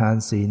มาทาน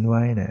ศีลไ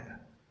ว้เนี่ย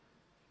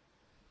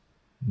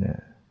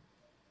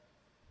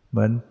เห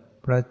มือน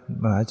พระ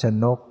มหาช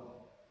นก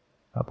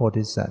พระโพ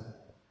ธิสัตว์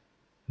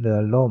เรือ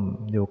ล่ม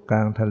อยู่กล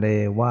างทะเล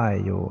ว่าย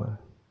อยู่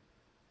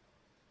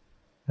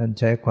ท่าน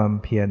ใช้ความ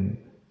เพียร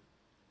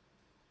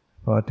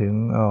พอถึง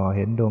เ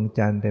ห็นดวง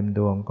จันทร์เต็มด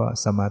วงก็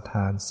สมาท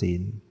านศี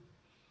ล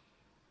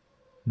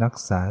รัก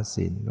ษา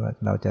ศีลว่า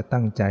เราจะ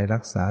ตั้งใจรั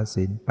กษา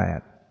ศีล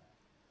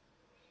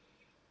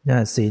8เนี่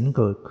ยศีล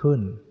เกิดขึ้น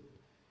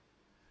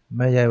ไ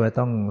ม่ใช่ว่า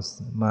ต้อง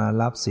มา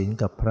รับศีล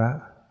กับพระ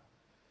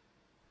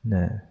น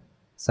ะ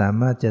สา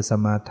มารถจะส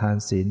มาทาน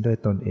ศีลด้วย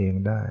ตนเอง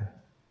ได้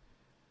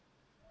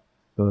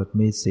เกิด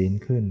มีศีล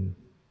ขึ้น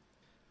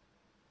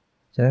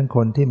ฉะนั้นค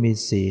นที่มี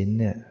ศีล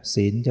เนี่ย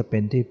ศีลจะเป็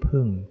นที่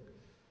พึ่ง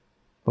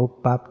ปุ๊บ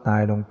ปั๊บตา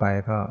ยลงไป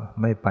ก็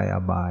ไม่ไปอ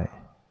บาย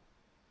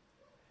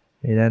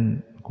ดังนั้น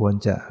ควร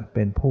จะเ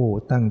ป็นผู้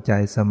ตั้งใจ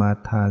สมา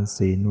ทาน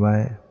ศีลไว้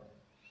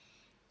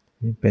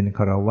นี่เป็นฆ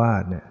ราวา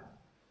สเนี่ย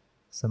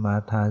สมา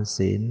ทาน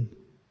ศีล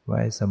ไ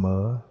ว้เสม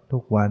อทุ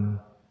กวัน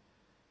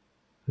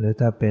หรือ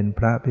ถ้าเป็นพ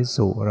ระภิก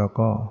ษุเรา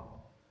ก็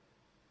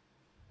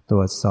ตร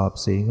วจสอบ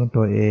ศีลของ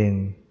ตัวเอง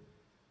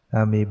ถ้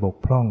ามีบก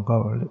พร่องก็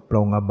ปร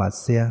งอาบัติ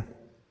เสีย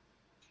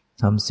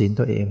ทำศีล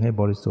ตัวเองให้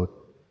บริสุทธิ์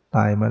ต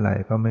ายเมื่อไหร่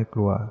ก็ไม่ก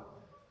ลัว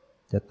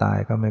จะตาย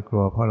ก็ไม่กลั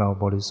วเพราะเรา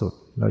บริสุทธิ์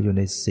เราอยู่ใ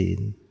นศีล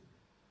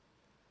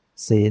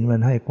ศีลมั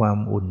นให้ความ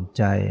อุ่นใ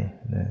จ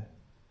นะ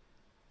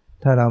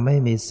ถ้าเราไม่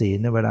มีศีล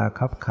ในเวลา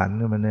คับขัน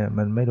มันเนี่ย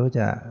มันไม่รู้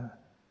จะ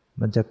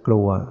มันจะก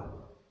ลัว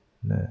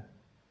นะ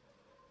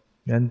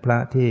งั้นพระ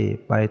ที่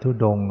ไปธุ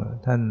ดงค์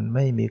ท่านไ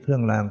ม่มีเครื่อ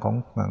งรางของ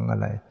ขลังอะ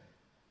ไร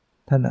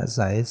ท่านอา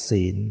ศัย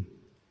ศีล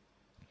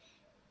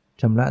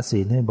ชำระศี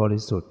ลให้บ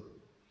ริสุทธิ์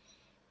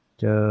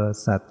เจอ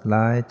สัตว์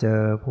ร้ายเจ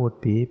อพูด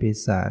ผีปี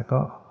ศาจ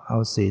ก็เอา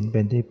ศีลเ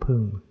ป็นที่พึ่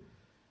ง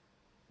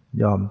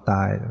ยอมต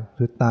าย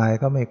คือตาย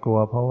ก็ไม่กลัว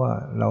เพราะว่า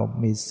เรา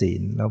มีศี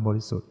ลเราบ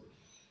ริสุทธิ์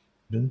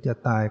ถึงจะ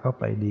ตายก็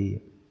ไปดี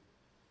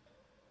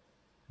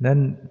นั้น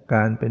ก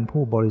ารเป็น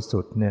ผู้บริสุ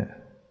ทธิ์เนี่ย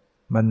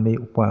มันมี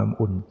ความ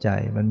อุ่นใจ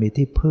มันมี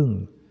ที่พึ่ง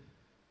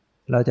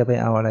เราจะไป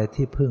เอาอะไร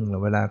ที่พึ่งหรื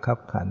อเวลาคับ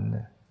ขันเ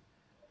นี่ย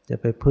จะ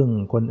ไปพึ่ง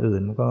คนอื่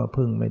นก็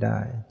พึ่งไม่ได้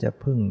จะ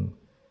พึ่ง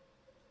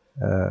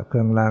เค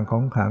รื่องรางขอ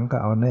งขลังก็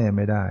เอาแน่ไ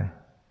ม่ได้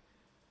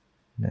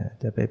นะ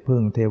จะไปพึ่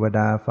งเทวด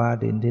าฟ้า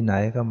ดินที่ไหน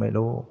ก็ไม่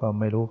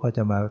รู้เขาจ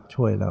ะมา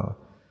ช่วยเรา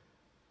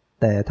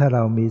แต่ถ้าเร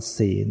ามี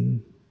ศีล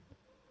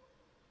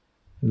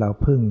เรา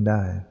พึ่งไ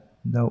ด้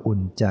เราอุ่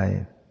นใจ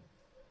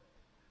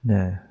น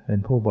ะเป็น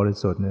ผู้บริ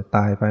สุทธิ์เนี่ยต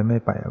ายไปไม่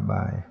ไปอบ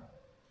าย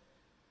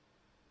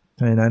เพ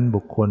ราะฉะนั้น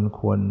บุคคล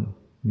ควร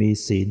มี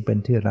ศีลเป็น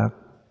ที่รัก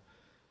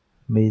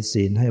มี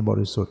ศีลให้บ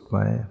ริสุทธิ์ไ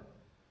ว้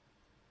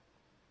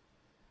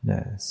น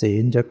ะศี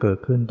ลจะเกิด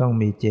ขึ้นต้อง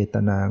มีเจต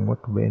นาง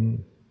ดเว้น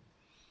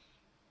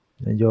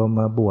โยม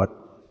มาบวช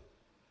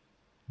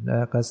แล้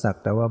วก็สัก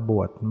แต่ว่าบ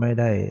วชไม่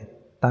ได้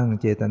ตั้ง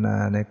เจตนา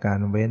ในการ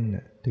เว้น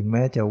ถึงแ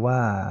ม้จะว่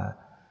า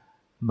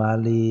บา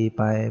ลี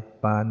ไป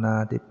ปานา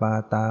ติปา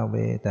ตาเว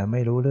แต่ไ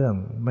ม่รู้เรื่อง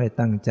ไม่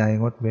ตั้งใจ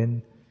งดเว้น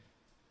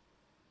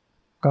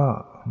ก็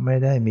ไม่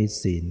ได้มี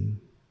ศีล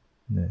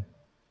นะ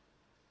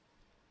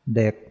เ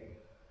ด็ก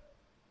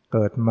เ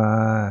กิดมา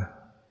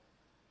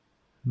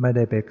ไม่ไ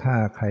ด้ไปฆ่า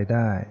ใครไ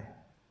ด้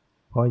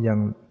เพราะยัง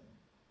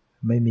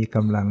ไม่มีก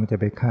ำลังจะ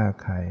ไปฆ่า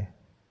ใคร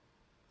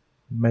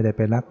ไม่ได้ไ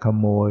ปลักข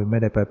โมยไม่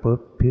ได้ไป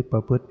ปร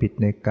ะพฤติผิด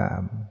ในกา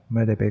มไ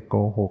ม่ได้ไปโก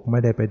หกไม่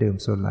ได้ไปดื่ม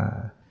สุรา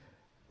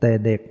แต่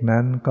เด็ก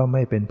นั้นก็ไ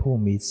ม่เป็นผู้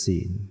มีศี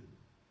ล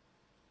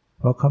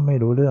เพราะเขาไม่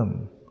รู้เรื่อง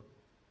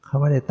เขา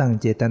ไม่ได้ตั้ง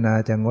เจตนา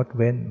จะงดเ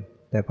ว้น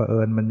แต่เผ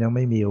อิญมันยังไ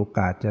ม่มีโอก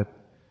าสจะ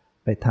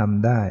ไปท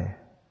ำได้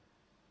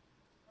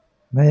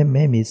ไ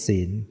ม่มี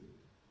ศีล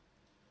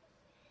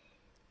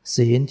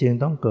ศีลจึง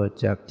ต้องเกิด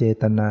จากเจ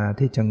ตนา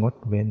ที่จะงด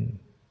เว้น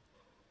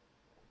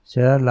ฉ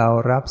ะนั้นเรา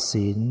รับ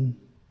ศีล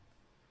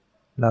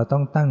เราต้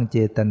องตั้งเจ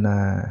ตนา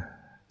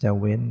จะ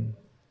เว้น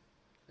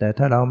แต่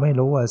ถ้าเราไม่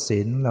รู้ว่าศี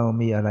ลเรา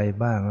มีอะไร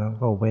บ้างแล้ว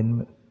ก็เว้น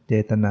เจ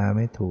ตนาไ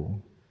ม่ถูก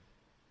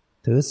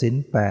ถือศีล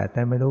8แ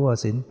ต่ไม่รู้ว่า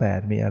ศีล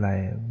8มีอะไร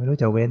ไม่รู้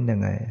จะเว้นยั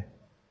งไง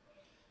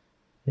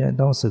ยัง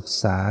ต้องศึก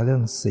ษาเรื่อ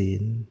งศี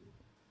ล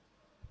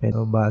เป็น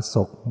อุบาส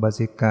กบา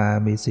สิกา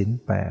มีศีล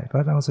8ก็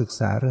ต้องศึก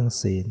ษาเรื่อง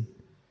ศีล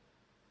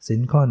ศี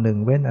ลข้อ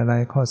1เว้นอะไร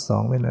ข้อ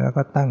2เว้นอะไรแล้ว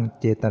ก็ตั้ง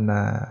เจตน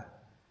า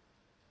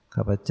ข้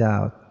าพเจ้า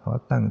ขอ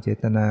ตั้งเจ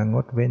ตนาง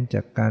ดเว้นจ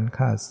ากการ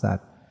ฆ่าสัต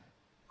ว์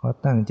ขอ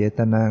ตั้งเจต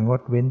นาง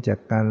ดเว้นจาก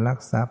การลัก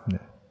ทรัพย์เ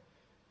นี่ย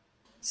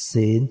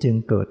ศีลจึง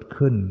เกิด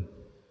ขึ้น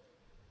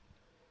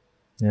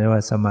เรียกว่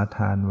าสมาท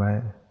านไว้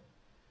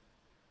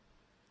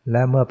แล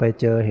ะเมื่อไป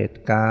เจอเห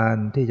ตุการ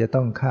ณ์ที่จะ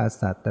ต้องฆ่า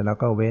สัตว์แต่เรา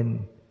ก็เว้น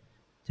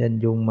เช่น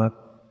ยุงมา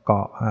เก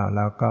าะเ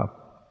ราก็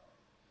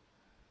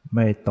ไ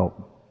ม่ตบ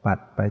ปัด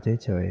ไป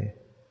เฉย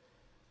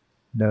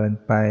ๆเดิน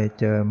ไป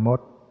เจอมด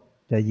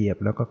จะเหยียบ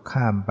แล้วก็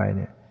ข้ามไปเ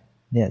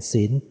นี่ย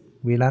ศีล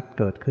วิรัติ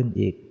เกิดขึ้น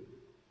อีก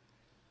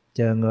เ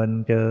จอเงิน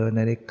เจอน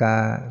าฬิกา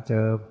เจ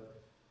อ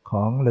ข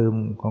องลืม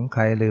ของใค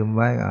รลืมไ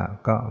ว้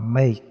ก็ไ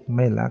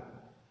ม่ลัก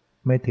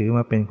ไม่ถือม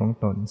าเป็นของ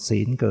ตนศี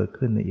ลเกิด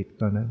ขึ้นอีก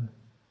ตอนนั้น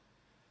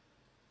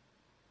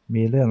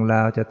มีเรื่องร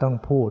าวจะต้อง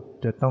พูด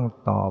จะต้อง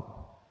ตอบ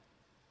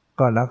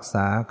ก็รักษ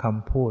าค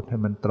ำพูดให้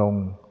มันตรง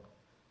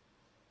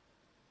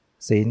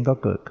ศีลก็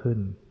เกิดขึ้น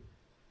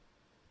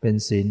เป็น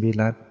ศีลวิ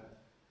รัติ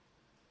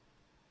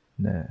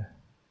นะ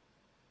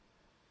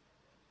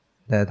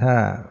แต่ถ้า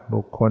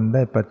บุคคลไ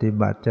ด้ปฏิ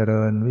บัติเจ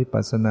ริญวิ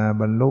ปัสสนา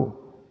บรรลุ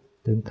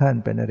ถึงขั้น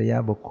เป็นอริย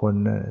บุคคล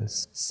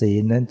ศี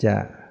ลนั้นจะ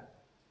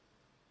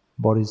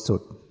บริสุ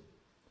ทธิ์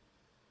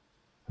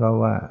เพราะ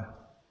ว่า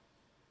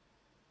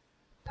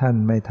ท่าน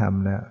ไม่ท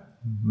ำแล้ว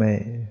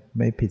ไ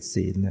ม่ผิด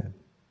ศีลนะ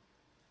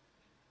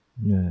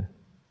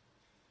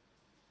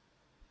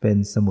เป็น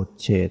สมุจ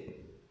เฉท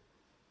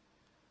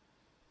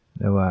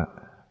เรียกว่า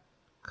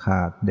ข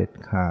าดเด็ด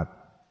ขาด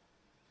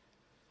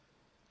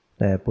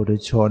แต่ปุถุ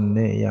ชน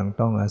นี่ยัง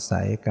ต้องอา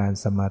ศัยการ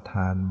สมาท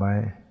านไว้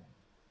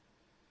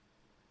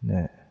เ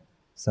นี่ย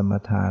สมา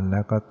ทานแล้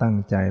วก็ตั้ง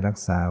ใจรัก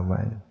ษาไ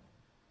ว้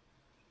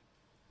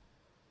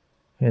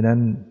เพราะนั้น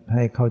ใ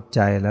ห้เข้าใ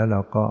จแล้วเร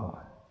าก็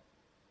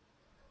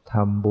ท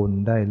ำบุญ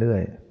ได้เรื่อ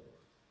ย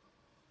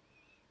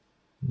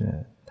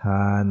ท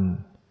าน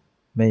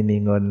ไม่มี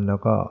เงินแล้ว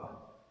ก็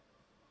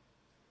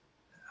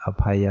อ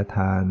ภัยท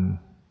าน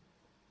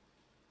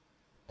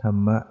ธร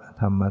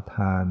รมท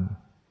าน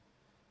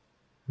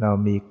เรา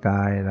มีก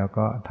ายแล้ว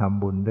ก็ท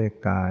ำบุญด้วย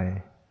กาย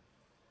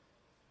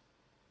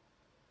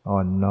อ่อ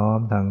นน้อม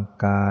ทาง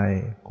กาย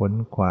ขน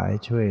ขวาย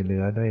ช่วยเหลื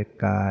อด้วย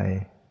กาย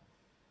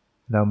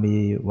เรามี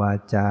วา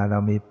จาเรา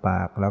มีป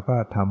ากแล้วก็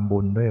ทำบุ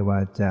ญด้วยว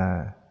าจา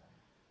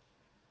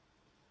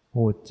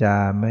พูดจา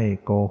ไม่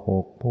โกห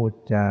กพูด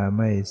จาไ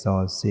ม่ส่อ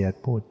เสียด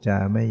พูดจา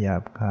ไม่หยา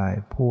บคาย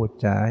พูด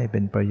จาให้เป็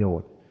นประโย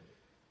ชน์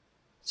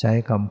ใช้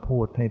คำพู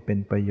ดให้เป็น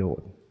ประโยช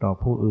น์ต่อ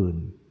ผู้อื่น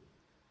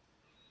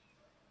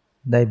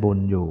ได้บุญ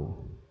อยู่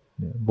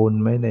บุญ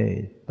ไม่ได้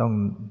ต้อง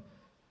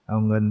เอา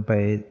เงินไป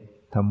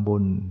ทำบุ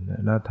ญ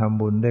เราท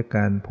ำบุญด้วยก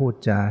ารพูด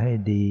จาให้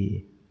ดี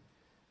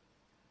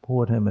พู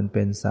ดให้มันเ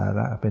ป็นสาร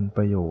ะเป็นป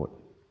ระโยชน์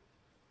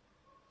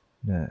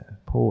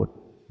พูด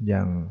อย่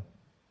าง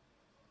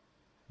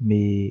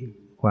มี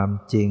ความ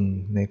จริง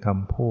ในค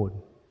ำพูด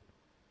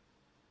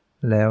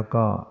แล้ว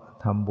ก็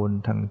ทำบุญ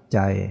ทางใจ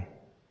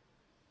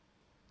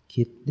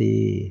คิดดี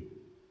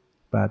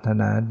ปรารถ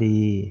นา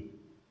ดี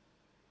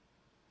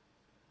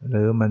ห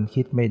รือมัน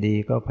คิดไม่ดี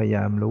ก็พยาย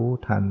ามรู้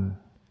ทัน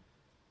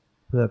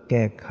เพื่อแ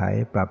ก้ไข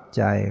ปรับใ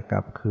จก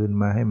ลับคืน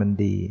มาให้มัน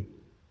ดี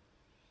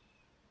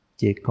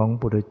จิตของ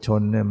ปุถุช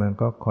นเนี่ยมัน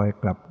ก็คอย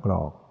กลับกร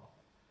อก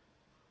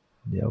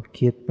เดี๋ยว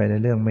คิดไปใน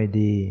เรื่องไม่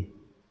ดี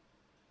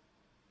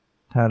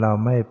ถ้าเรา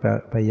ไม่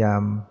พยายา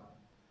ม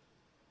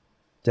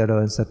เจริ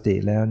ญสติ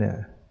แล้วเนี่ย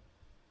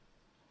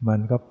มัน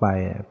ก็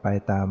ไป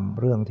ตาม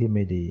เรื่องที่ไ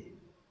ม่ดี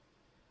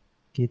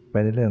คิดไป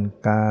ในเรื่อง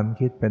กาม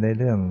คิดไปใน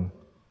เรื่อง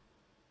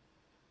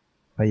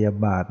พยา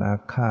บาทอา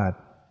ฆาต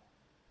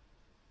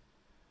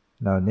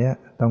เหล่านี้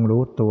ต้อง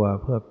รู้ตัว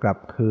เพื่อกลับ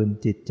คืน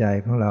จิตใจ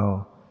ของเรา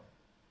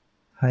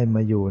ให้ม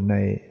าอยู่ใน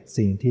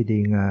สิ่งที่ดี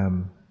งาม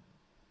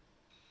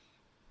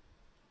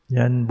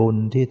ยันบุญ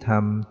ที่ท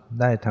ำ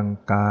ได้ทาง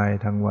กาย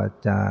ทางวา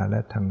จาและ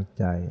ทางใ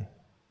จ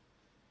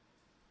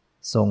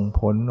ส่ง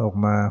ผลออก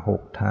มา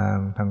6ทาง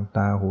ทางต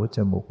าหูจ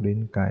มูกลิ้น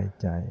กาย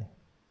ใจ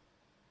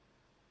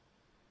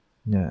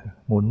เนี่ย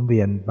หมุนเวี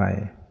ยนไป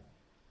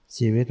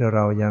ชีวิตเร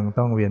ายัง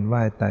ต้องเวียน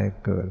ว่ายตาย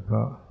เกิดเพร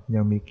าะยั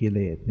งมีกิเล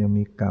สยัง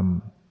มีกรรม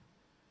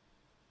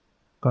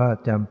ก็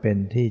จำเป็น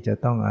ที่จะ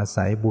ต้องอา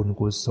ศัยบุญ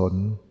กุศล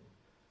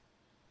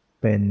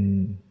เป็น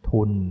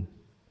ทุน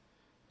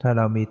ถ้าเ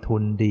รามีทุ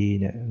นดี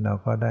เนี่ยเรา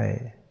ก็ได้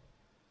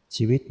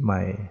ชีวิตให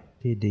ม่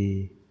ที่ดี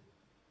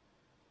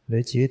หรื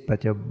อชีวิตปัจ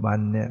จุบัน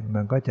เนี่ยมั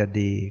นก็จะ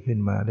ดีขึ้น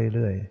มาเ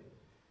รื่อย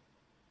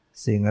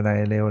ๆสิ่งอะไร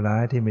เลวร้า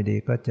ยที่ไม่ดี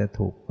ก็จะ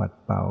ถูกปัด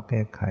เป่าแ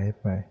ก้ไข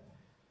ไป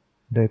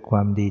ด้วยคว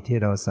ามดีที่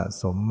เราสะ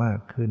สมมาก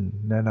ขึ้น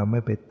และเราไม่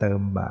ไปเติม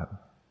บาป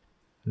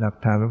หลัก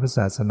ธรรมพระพุทธศ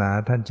าสนา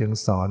ท่านจึง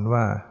สอน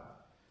ว่า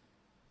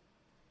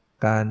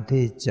การ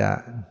ที่จะ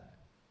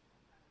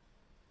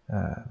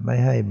ไม่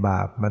ให้บ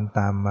าปมันต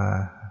ามมา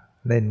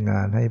เล่นง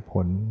านให้ผ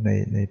ล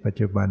ในปัจ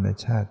จุบัน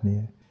ชาตินี้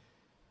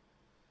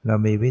เรา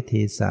มีวิ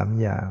ธี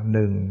3อย่าง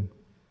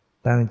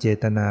1ตั้งเจ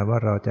ตนาว่า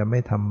เราจะไม่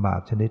ทำบา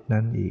ปชนิด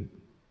นั้นอีก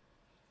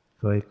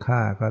เคยฆ่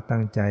าก็ตั้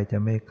งใจจะ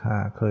ไม่ฆ่า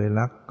เคย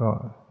ลักก็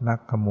ลัก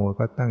ขโมย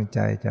ก็ตั้งใจ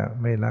จะ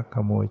ไม่ลักข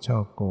โมยฉ้อ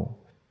โกง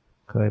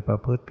เคยประ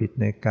พฤติผิด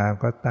ในกาม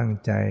ก็ตั้ง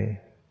ใจ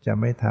จะ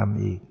ไม่ท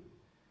ำอีก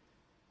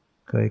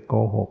เคยโก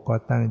หกก็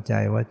ตั้งใจ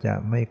ว่าจะ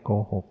ไม่โก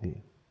หกอี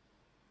ก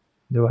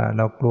ด้วยว่าเ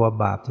รากลัว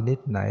บาปชนิด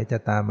ไหนจะ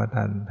ตามมา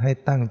ทันให้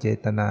ตั้งเจ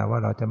ตนาว่า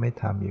เราจะไม่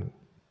ทำอีก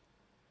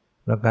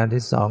ประการ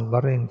ที่2ก็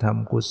เร่งท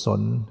ำกุศ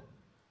ล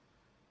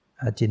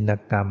อาจิน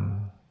กรรม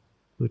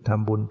คือท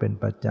ำบุญเป็น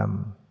ประจ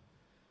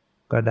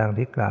ำก็ดัง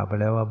ที่กล่าวไป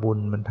แล้วว่าบุญ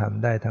มันท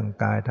ำได้ทาง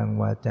กายทาง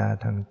วาจา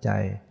ทางใจ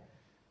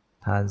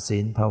ทานศี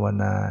ลภาว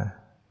นา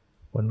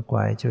ขนขว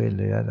ายช่วยเ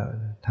หลือเรา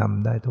ท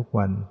ำได้ทุก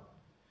วัน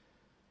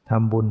ท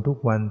ำบุญทุก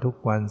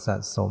วันสะ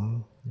สม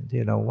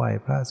ที่เราไหว้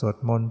พระสวด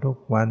มนต์ทุก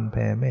วันแ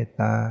ผ่เมต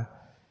ตา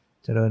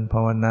เจริญภา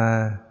วนา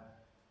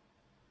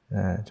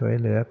ช่วย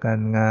เหลือกา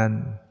รงาน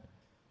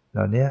เห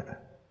ล่านี้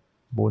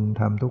บุญ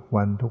ทำทุก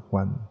วั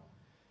น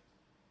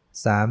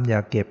3อย่า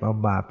เก็บเอา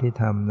บาปที่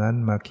ทำนั้น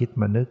มาคิด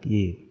มานึก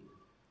อีก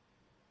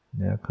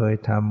เคย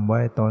ทำไว้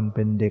ตอนเ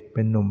ป็นเด็กเ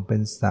ป็นหนุ่มเป็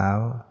นสาว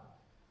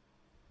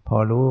พอ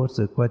รู้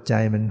สึกว่าใจ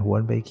มันหว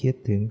นไปคิด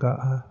ถึงก็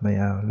ไม่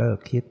เอาเลิก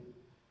คิด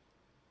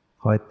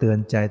คอยเตือน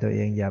ใจตัวเอ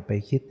งอย่าไป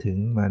คิดถึง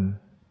มัน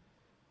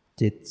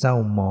จิตเศร้า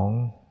หมอง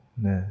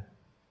นะ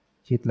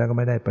คิดแล้วก็ไ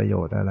ม่ได้ประโย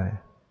ชน์อะไร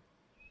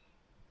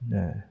น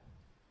ะ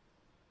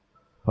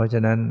เพราะฉ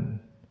ะนั้น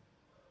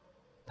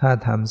ถ้า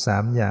ทำ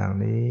3อย่าง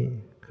นี้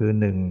คือ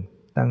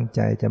 1. ตั้งใจ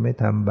จะไม่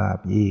ทำบาป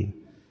อีก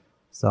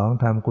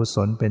 2. ทำกุศ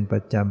ลเป็นปร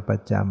ะจ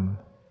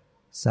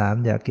ำ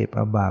 3. อย่าเก็บเอ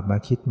าบาปมา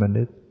คิดมา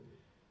นึก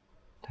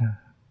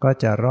ก็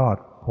จะรอด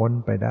พ้น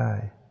ไปได้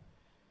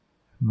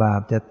บา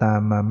ปจะตา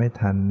มมาไม่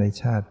ทันใน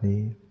ชาติ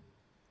นี้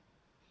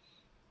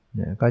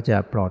ก็จะ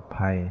ปลอด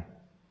ภัย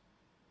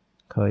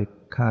เคย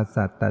ฆ่า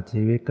สัตว์ตัด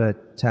ชีวิตเกิด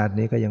ชาติ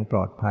นี้ก็ยังปล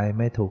อดภัย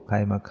ไม่ถูกใคร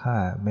มาฆ่า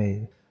ไม่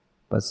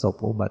ประสบ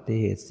อุบัติ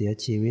เหตุเสีย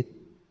ชีวิต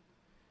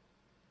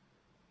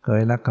เค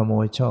ยลักขโม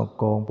ยช่อ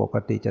โกงปก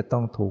ติจะต้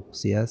องถูก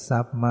เสียทรั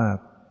พย์มาก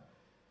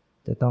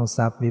จะต้องท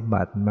รัพย์วิ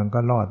บัติมันก็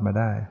รอดมา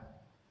ได้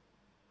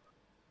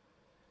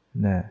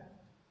นะ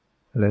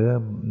หรือ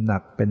หนั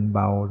กเป็นเบ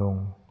าลง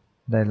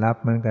ได้รับ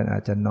เหมือนกันอา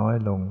จจะน้อย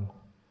ลง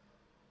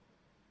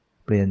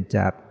เปลี่ยนจ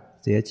าก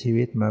เสียชี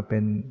วิตมาเป็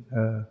น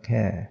แ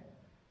ค่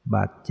บ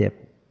าดเจ็บ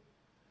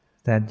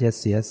แทนจะ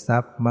เสียทรั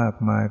พย์มาก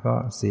มายก็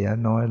เสีย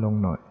น้อยลง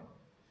หน่อย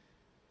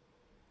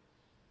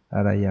อ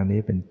ะไรอย่างนี้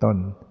เป็นต้น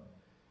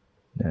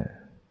นะ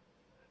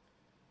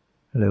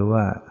หรือ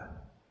ว่า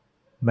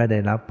ไม่ได้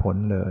รับผล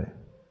เลย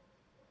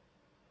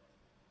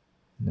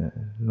นะ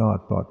รอด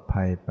ปลอด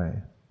ภัยไป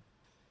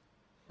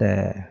แต่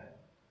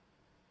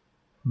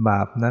บ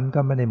าปนั้นก็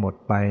ไม่ได้หมด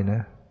ไปน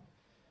ะ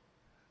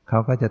เขา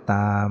ก็จะต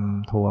าม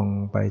ทวง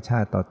ไปชา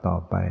ติต่อ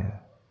ๆไป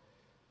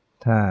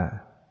ถ้า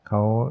เข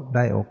าไ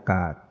ด้โอก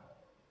าส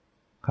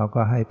เขา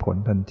ก็ให้ผล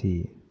ทันที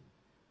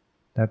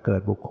ถ้าเกิ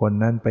ดบุคคล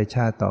นั้นไปช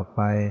าติต่อไ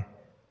ป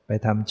ไป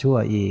ทำชั่ว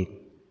อีก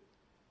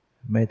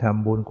ไม่ท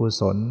ำบุญกุ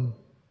ศล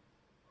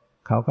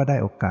เขาก็ได้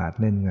โอกาส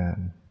เล่นงาน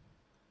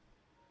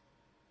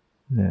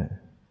เนี่ย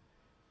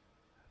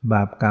บ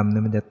าปกรรมเนี่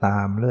ยมันจะตา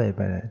มเรื่อยไ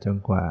ปจน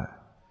กว่า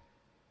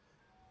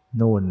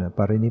นู่นป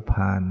รินิพพ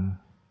าน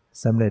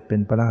สำเร็จเป็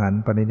นพระอรหัน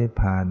ต์ปรินิพ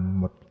พาน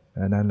หมด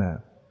อันนั้นแหละ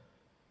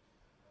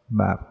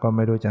บาปก็ไ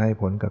ม่รู้จะให้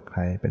ผลกับใค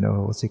รเป็นอโ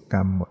หสิกร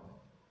รมหมด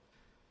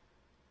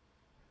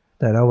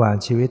แต่ระหว่าง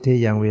ชีวิตที่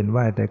ยังเวียน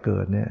ว่ายแต่เกิ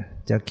ดเนี่ย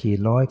จะกี่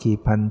ร้อยกี่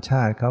พันช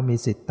าติเขามี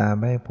สิทธิ์ตาม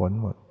ไม่ให้ผล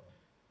หมด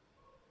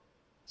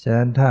ฉะ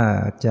นั้นถ้า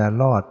จะ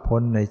รอดพ้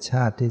นในช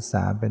าติที่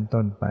3เป็น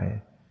ต้นไป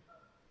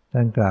ท่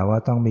านกล่าวว่า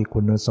ต้องมีคุ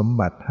ณสม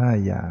บัติ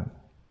5อย่าง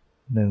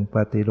 1. ป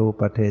ฏิรู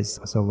ปเท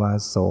สวา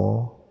โส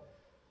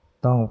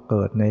ต้องเ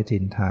กิดใน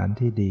ถิ่นฐาน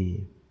ที่ดี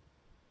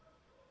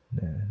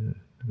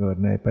เกิด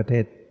ในประเท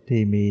ศ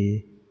ที่มี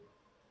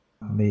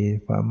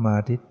สัมมา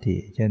ทิฏฐิ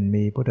เช่น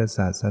มีพุทธศ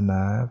าสน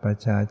าประ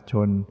ชาช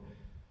น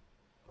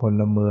พ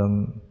ลเมือง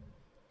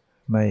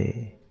ไม่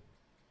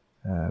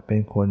เป็น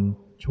คน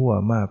ชั่ว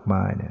มากม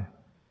ายเนี่ย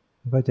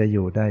ก็จะอ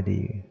ยู่ได้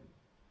ดี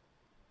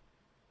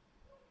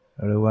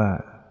หรือว่า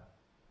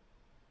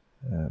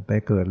ไป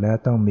เกิดแล้ว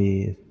ต้องมี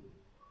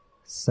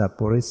สัพป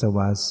ริสว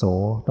าโส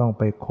ต้อง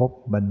ไปคบ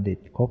บัณฑิต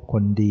คบค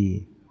นดี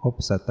คบ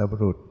สัตบุ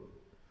รุษ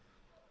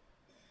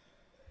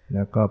แ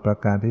ล้วก็ประ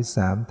การที่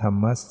3ธรร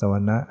มสว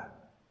นะ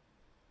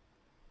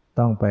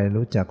ต้องไป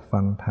รู้จักฟั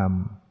งธรรม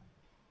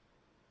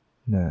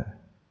นะ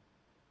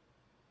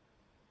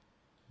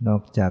นอ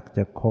กจากจ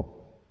ะคบ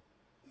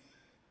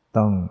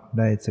ต้อง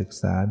ได้ศึก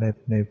ษา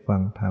ได้ฟั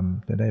งธรรม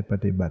จะได้ป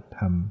ฏิบัติธ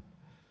รรม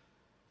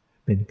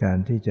เป็นการ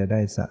ที่จะไ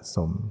ด้สะส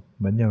มเ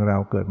หมือนอย่างเรา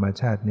เกิดมา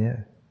ชาตินี้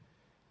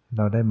เ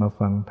ราได้มา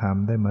ฟังธรรม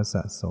ได้มาส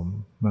ะสม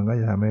มันก็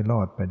จะทำให้ร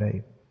อดไปได้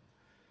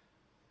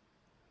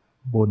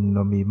บุญเร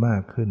ามีมา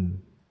กขึ้น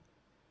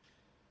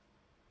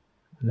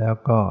แล้ว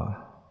ก็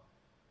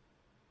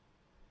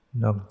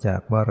นอกจาก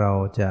ว่าเรา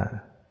จะ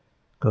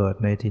เกิด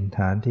ในถิ่นฐ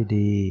านที่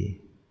ดี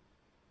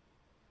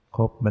ค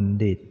บบัณ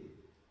ฑิต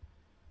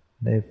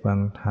ได้ฟัง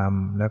ธรรม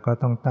แล้วก็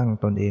ต้องตั้ง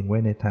ตนเองไว้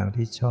ในทาง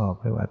ที่ชอบ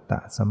เรียกว่าอัตต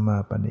สัมมา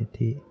ปณิ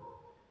ธิ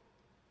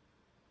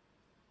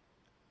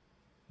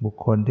บุค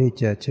คลที่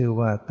จะชื่อ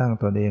ว่าตั้ง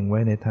ตนเองไว้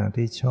ในทาง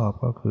ที่ชอบ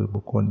ก็คือ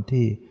บุคคล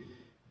ที่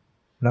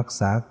รัก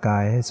ษากา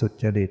ยให้สุ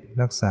จริต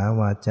รักษา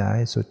วาจาใ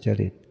ห้สุจ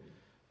ริต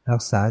รั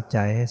กษาใจ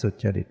ให้สุ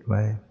จริตไ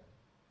ว้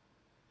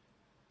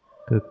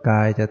คือก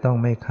ายจะต้อง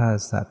ไม่ฆ่า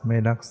สัตว์ไม่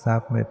ลักทรั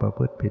พย์ไม่ประพ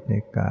ฤติผิดใน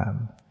กาม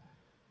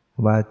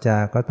วาจา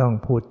ก็ต้อง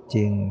พูดจ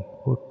ริง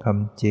พูดท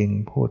ำจริง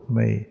พูดไ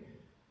ม่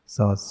ส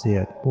อดเสี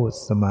ยดพูด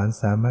สมาน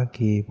สามัค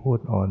คีพูด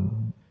อ่อน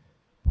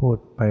พูด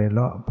ไพเร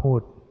าะพู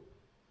ด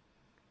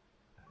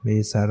มี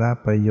สาระ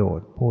ประโยช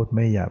น์พูดไ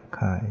ม่หยาบค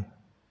าย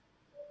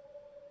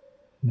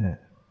นะ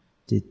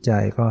จิตใจ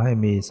ก็ให้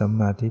มีสัม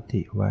มาทิฏ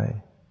ฐิไว้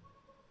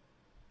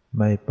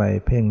ไม่ไป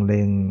เพ่งเ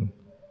ล็ง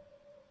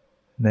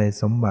ใน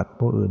สมบัติ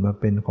ผู้อื่นมา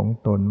เป็นของ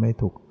ตนไม่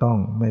ถูกต้อง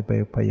ไม่ไป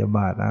พยาบ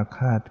าทอาฆ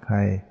าตใคร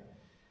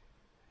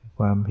ค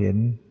วามเห็น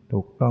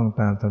ถูกต้อง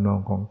ตามทำนอง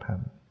ของธรรม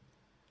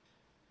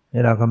ให้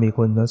เราก็มี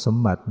คุณสม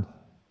บัติ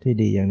ที่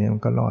ดีอย่างนี้มั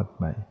นก็รอด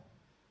ไป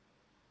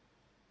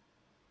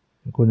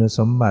คุณ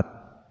สมบัติ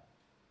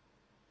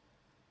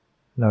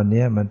เหล่า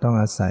นี้มันต้อง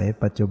อาศัย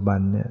ปัจจุบัน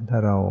เนี่ยถ้า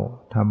เรา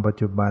ทำปัจ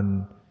จุบัน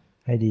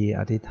ให้ดี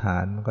อธิษฐา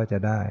นก็จะ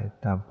ได้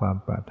ตามความ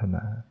ปรารถน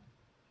า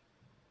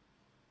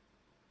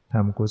ท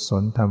ำกุศ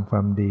ลทำคว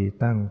ามดี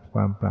ตั้งคว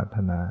ามปรารถ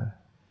นา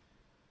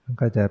มัน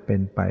ก็จะเป็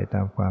นไปต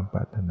ามความปร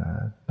ารถนา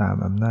ตาม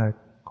อำนาจ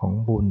ของ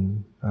บุญ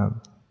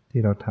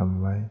ที่เราท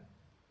ำไว้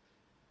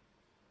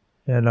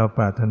ถ้าเราป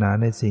รารถนา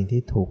ในสิ่ง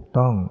ที่ถูก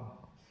ต้อง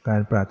กา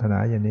รปรารถนา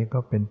อย่างนี้ก็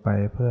เป็นไป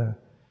เ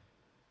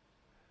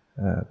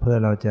พื่อ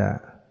เราจะ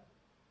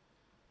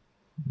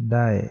ไ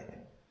ด้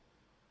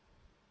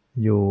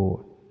อยู่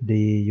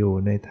ดีอยู่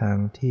ในทาง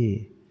ที่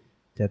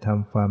จะท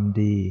ำความ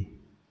ดี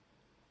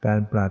การ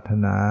ปรารถ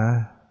นา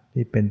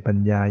ที่เป็นปัญ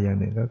ญาอย่าง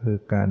หนึ่งก็คือ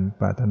การ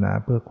ปรารถนา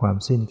เพื่อความ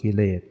สิ้นกิเ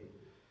ลส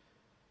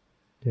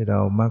ที่เรา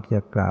มักจ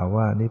ะกล่าว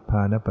ว่านิพพ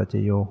านปัจจ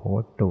โยโห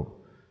ตุ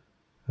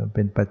เ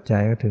ป็นปัจจั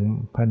ยก็ถึง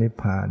พระนิพ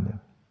พานเนี่ย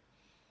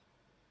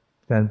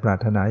การปรา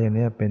รถนาอย่าง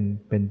นี้เ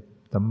ป็น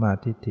สัมมา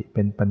ทิฏฐิเ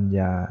ป็นปัญญ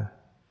า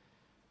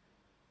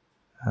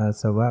อา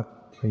สวะ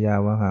พยา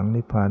วหัง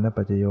นิพพาน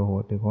ปัจจโยโห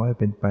ติขอให้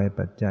เป็นไป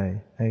ปัจจัย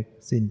ให้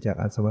สิ้นจาก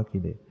อาสวะกิ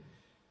เลส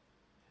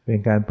เป็น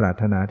การปราร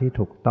ถนาที่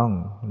ถูกต้อง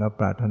เรา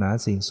ปรารถนา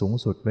สิ่งสูง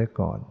สุดไว้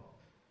ก่อน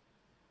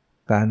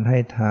การให้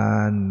ทา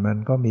นมัน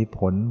ก็มีผ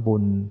ลบุ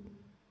ญ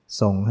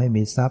ส่งให้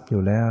มีทรัพย์อ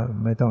ยู่แล้ว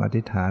ไม่ต้องอ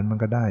ธิษฐานมัน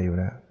ก็ได้อยู่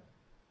แล้ว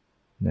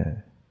นะ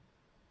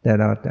แต่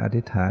เราจะอ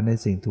ธิษฐานใน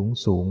สิ่ง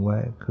สูงไว้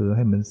คือใ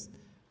ห้มัน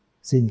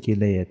สิ้นกิ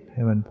เลสใ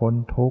ห้มันพ้น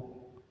ทุกข์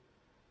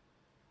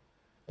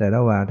แต่ร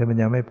ะหว่างที่มัน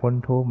ยังไม่พ้น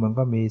ทุกข์มัน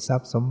ก็มีทรั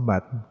พย์สมบั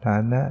ติฐา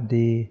นะ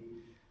ดี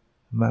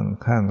มั่ง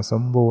คั่งส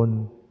มบูรณ์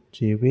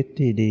ชีวิต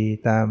ที่ดี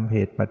ตามเห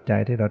ตุปัจจั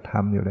ยที่เราท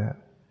ำอยู่แล้ว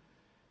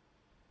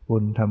บุ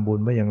ญทำบุญ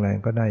ไว้อย่างไร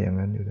ก็ได้อย่าง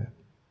นั้นอยู่แล้ว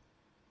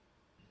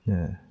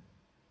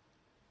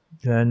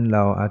ฉะนั้นเร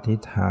าอธิ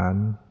ษฐาน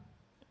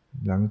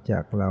หลังจา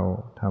กเรา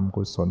ทำ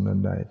กุศลอัน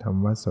ใดท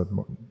ำวัดสวดม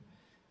นต์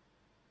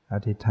อ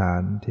ธิษฐา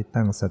นที่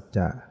ตั้งสัจจ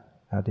ะ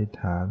อธิษ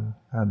ฐาน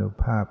อานุ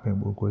ภาพแห่ง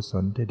บุญกุศ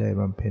ลที่ได้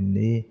บำเพ็ญ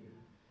นี้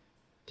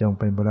จง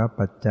เป็นบุญ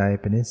ปัจจัย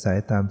เป็นนิสัย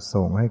ตาม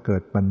ส่งให้เกิ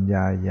ดปัญญ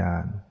าญา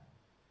ณ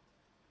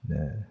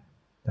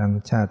ทั้ง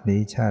ชาตินี้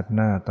ชาติห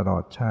น้าตลอ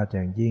ดชาติอ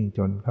ย่างยิ่งจ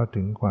นเข้า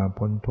ถึงความ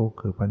พ้นทุกข์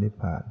คือพระนิพ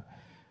พาน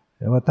ห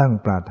รือว่าตั้ง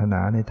ปรารถน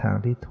าในทาง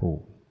ที่ถู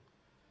ก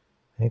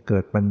ให้เกิ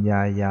ดปัญญ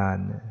าญาณ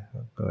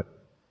เกิด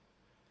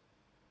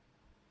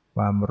ค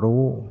วาม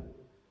รู้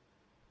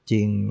จ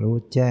ริงรู้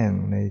แจ้ง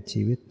ใน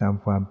ชีวิตตาม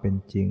ความเป็น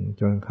จริง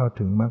จนเข้า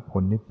ถึงมรรคผ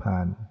ลนิพพา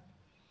น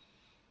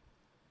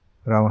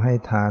เราให้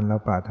ทานเรา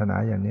ปรารถนา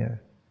อย่างนี้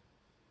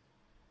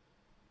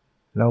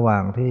ระหว่า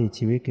งที่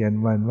ชีวิตเวียน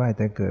ว่ายแ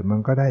ต่เกิดมัน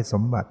ก็ได้ส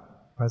มบัติ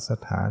พระส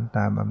ถานต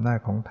ามอำนาจ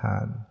ของทา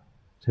น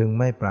ถึง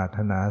ไม่ปรารถ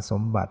นาส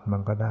มบัติมั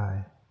นก็ได้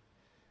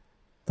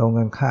ตรง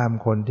กันข้าม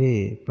คนที่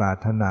ปรา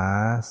รถนา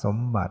สม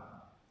บัติ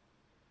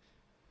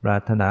ปรา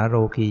รถนาโล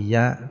กีย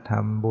ะท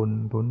ำบุญ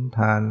ทุนท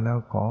านแล้ว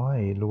ขอใ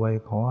ห้รวย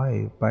ขอให้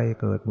ไป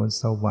เกิดบน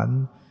สวรร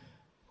ค์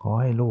ขอ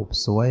ให้รูป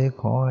สวย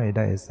ขอให้ไ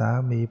ด้สา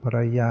มีภรร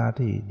ยา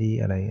ที่ดี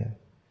อะไร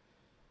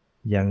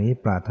อย่างนี้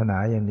ปรารถนา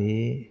อย่าง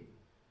นี้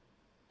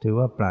ถือ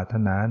ว่าปรารถ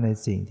นาใน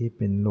สิ่งที่เ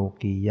ป็นโล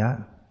กี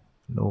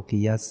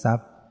ยะทรัพ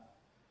ย์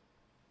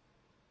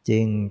จริ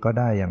งก็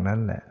ได้อย่างนั้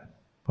นแหละ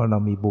เพราะเรา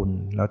มีบุญ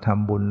เราท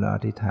ำบุญเราอ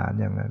ธิษฐาน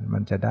อย่างนั้นมั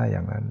นจะได้อย่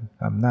างนั้น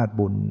อำนาจ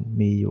บุญ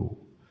มีอยู่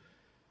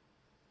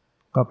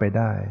ก็ไปไ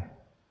ด้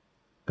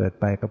เกิด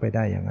ไปก็ไปไ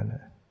ด้อย่างนั้น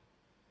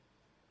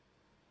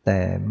แต่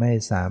ไม่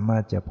สามา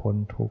รถจะพ้น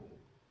ทุกข์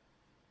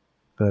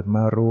เกิดม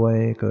ารวย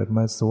เกิดม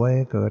าสวย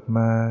เกิดม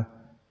า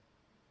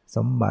ส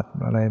มบัติ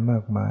อะไรมา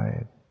กมาย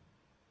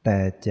แต่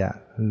จะ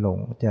หลง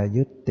จะ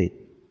ยึดติด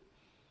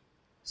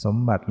สม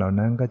บัติเหล่า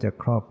นั้นก็จะ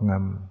ครอบง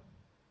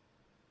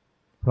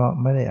ำเพราะ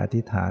ไม่ได้อ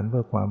ธิษฐานเ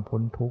พื่อความพ้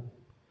นทุกข์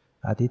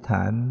อธิษฐ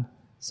าน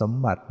สม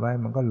บัติไว้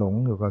มันก็หลง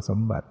อยู่กับสม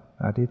บัติ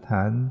อธิษฐ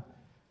าน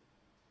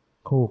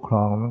คู่คร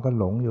องมันก็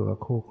หลงอยู่กับ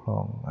คู่ครอ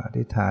งอ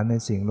ธิษฐานใน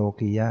สิ่งโล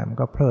กียะมัน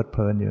ก็เพลิดเพ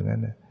ลินอยู่งั้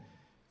นนะ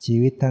ชี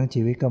วิตทั้ง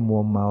ชีวิตก็มั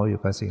วเมาอยู่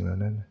กับสิ่งเหล่า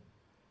นั้น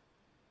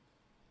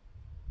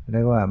เรี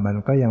ยกว่ามัน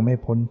ก็ยังไม่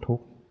พ้นทุก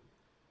ข์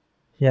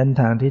ฉะนั้น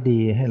ทางที่ดี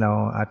ให้เรา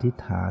อธิษ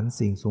ฐาน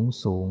สิ่ง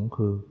สูง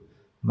คือ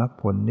มรรค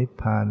ผลนิพ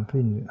พาน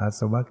สิ้นอาส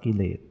วะกิเ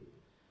ลส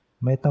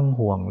ไม่ต้อง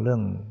ห่วงเรื่อ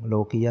งโล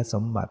กียส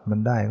มบัติมัน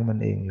ได้ของมัน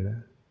เองอยู่แล้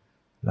ว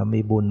เรามี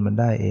บุญมัน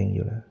ได้เองอ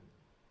ยู่แล้ว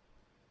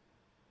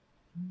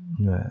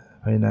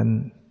เพราะฉะนั้น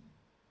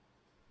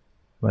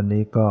วัน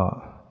นี้ก็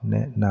แน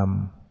ะน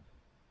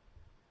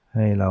ำใ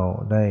ห้เรา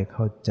ได้เ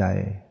ข้าใจ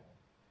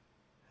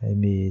ให้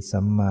มี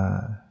สัมมา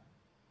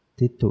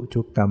ทิฏฐุ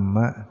ชุกกัมม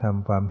ะท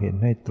ำความเห็น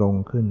ให้ตรง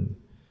ขึ้น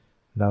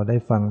เราได้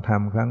ฟังธรร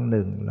มครั้งห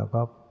นึ่งเรา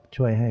ก็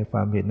ช่วยให้คว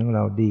ามเห็นของเ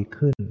ราดี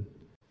ขึ้น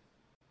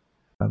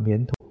ความเห็น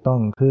ถูกต้อ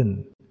งขึ้น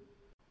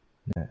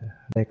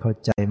ได้เข้า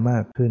ใจมา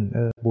กขึ้น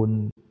บุญ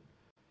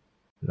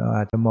เราอ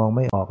าจจะมองไ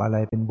ม่ออกอะไร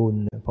เป็นบุญ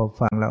พอ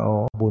ฟังแล้ว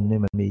บุญนี่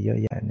มันมีเยอะ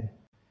แยะเนี่ย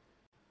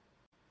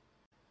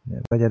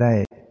ก็จะได้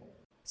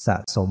สะ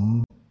สม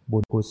บุ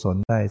ญกุศล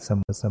ได้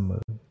เสม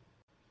อ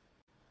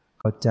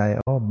เข้าใจ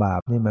บา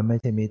ปนี่มันไม่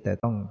ใช่มีแต่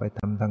ต้องไปท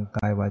ำทางก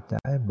ายวาจา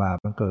บาป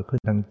มันเกิดขึ้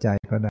นทางใจ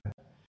ก็ได้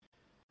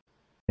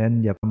งั้น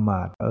อย่าประม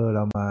าทเร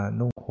ามา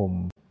นุ่งห่ม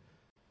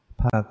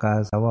ผ้ากา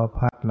สาว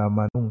พัสเราม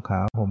านุ่งขา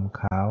วห่ม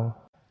ขาว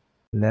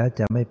แล้ว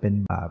จะไม่เป็น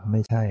บาปไ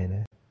ม่ใช่น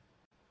ะ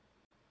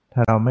ถ้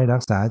าเราไม่รั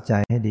กษาใจ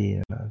ให้ดี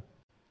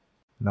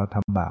เราท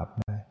ำบาป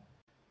ได้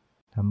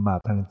ทำบาป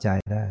ทางใจ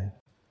ได้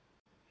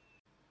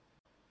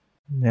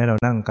เนี่ยเรา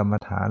นั่งกรรม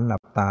ฐานหลั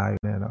บตาอ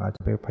ยู่เนี่ยเราอาจจ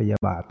ะไปพยา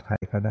บาทใคร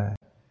ก็ได้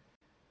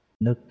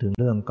นึกถึง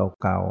เรื่อง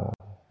เก่า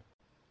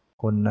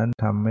ๆคนนั้น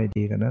ทำไม่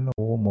ดีกันนั้น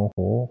โมโห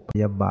พ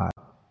ยาบาท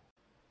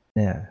เ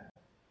นี่ย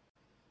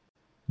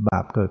บา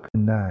ปเกิดขึ้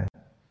นได้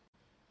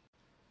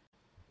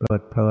เพลิ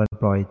ดเพลิน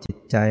ปล่อยจิต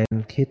ใจ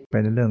คิดไป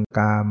ในเรื่อง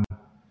กาม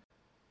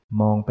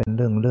มองเป็นเ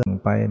รื่อง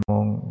ไปม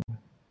อง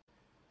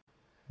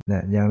เนี่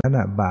ยอย่างนั้น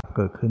บาปเ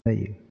กิดขึ้นได้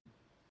อีก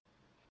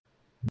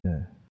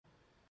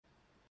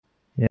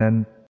ฉะนั้น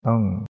ต้อ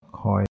ง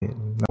คอย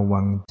ระ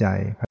วังใจ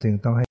จึง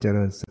ต้องให้เจ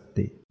ริญส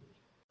ติ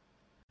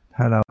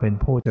ถ้าเราเป็น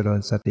ผู้เจริญ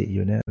สติอ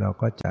ยู่เนี่ยเรา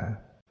ก็จะ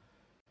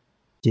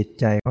จิต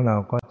ใจของเรา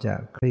ก็จะ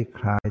คลี่ค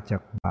ลายจา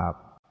กบาป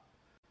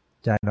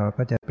ใจเรา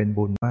ก็จะเป็น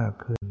บุญมาก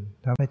ขึ้น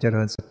ถ้าไม่เจ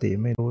ริญสติ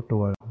ไม่รู้ตั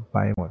วไป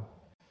หมด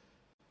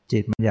จิ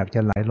ตมันอยากจ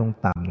ะไหลลง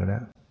ต่ำอยู่แล้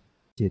ว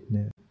จิตเ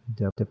นี่ย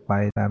จะไป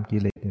ตามกิ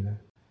เลสนี่นะ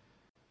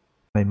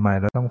ใหม่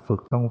ๆเราต้องฝึ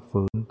กต้อง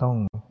ฝืนต้อง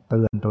เ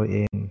ตือนตัวเอ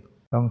ง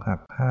ต้องหั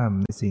กห้าม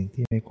ในสิ่ง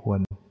ที่ไม่ควร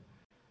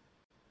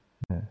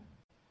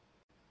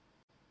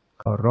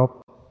เคารพ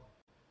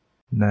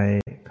ใน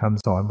ค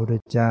ำสอนพระพุทธ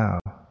เจ้า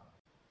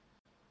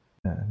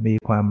มี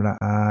ความละ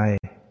อาย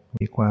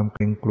มีความเก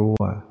รงกลัว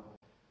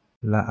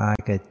ละอาย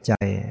แก่ใจ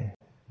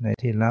ใน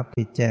ที่ลับ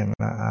ที่แจ้ง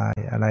ละอาย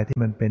อะไรที่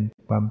มันเป็น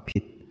ความผิ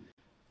ด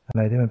อะไ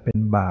รที่มันเป็น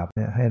บาปเ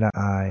นี่ยให้ละ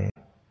อาย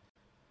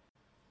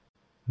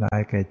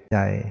แก่ใจ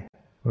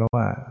เพราะ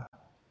ว่า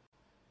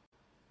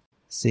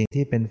สิ่ง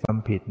ที่เป็นความ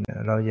ผิดเนี่ย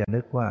เราอย่านึ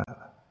กว่า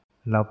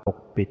เราปก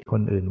ปิดค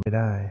นอื่นไม่ไ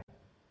ด้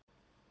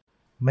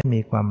ไม่มี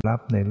ความลับ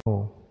ในโล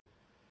ก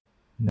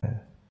นะ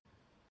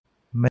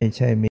ไม่ใ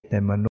ช่มีแต่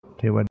มนุษย์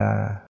เทวดา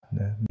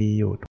นะมี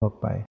อยู่ทั่ว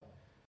ไป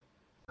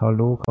เขา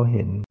รู้เขาเ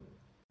ห็น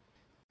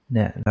เ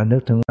นี่ยเรานึ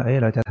กถึงว่า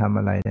เราจะทำ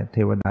อะไรเนี่ยเท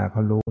วดาเข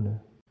ารู้นะ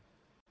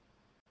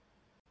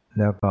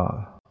แล้วก็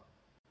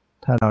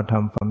ถ้าเราท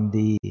ำความ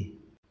ดี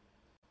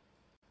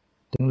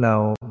ถึงเรา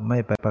ไม่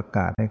ไปประก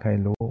าศให้ใคร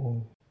รู้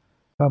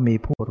ก็มี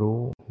ผู้รู้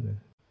นะ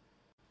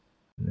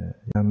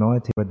อย่างน้อย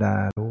เทวดา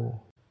รู้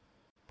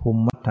ภู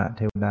มิมัตถเ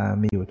ทวดา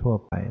มีอยู่ทั่ว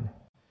ไปนะ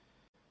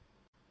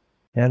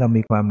แล้วเรา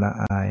มีความละ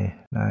อาย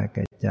แ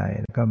ก่ใจ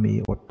แล้วก็มี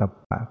โอตตัป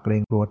ปะเกร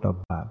งกลัวต่อ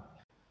บาป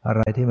อะไ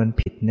รที่มัน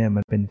ผิดเนี่ย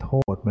มันเป็นโท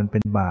ษมันเป็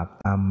นบาป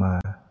ตามมา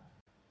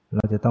เร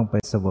าจะต้องไป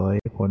เสวย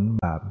ผล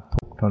บาป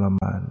ทุกข์ทร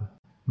มาน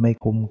ไม่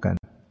คุ้มกัน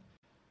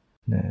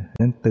นะ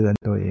นั้นเตือน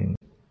ตัวเอง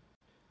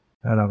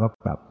แล้วเราก็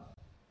ปรับ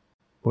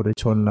ปุถุ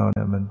ชนเราเ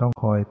นี่ยมันต้อง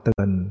คอยเตื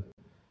อน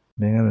ไ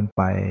ม่งั้นมัน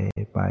ไป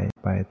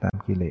ตาม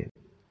กิเลส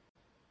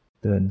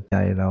เตือนใจ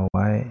เราไ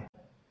ว้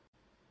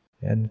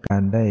ดังนั้นกา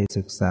รได้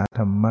ศึกษาธ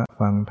รรมะ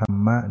ฟังธร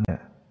รมะเนี่ย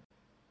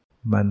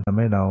มันทำใ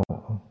ห้เรา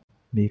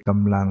มีก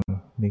ำ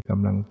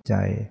ลังใจ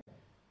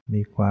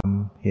มีความ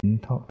เห็น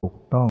ถูก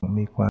ต้อง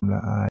มีความล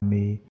ะอาย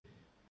มี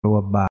กลัว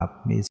บาป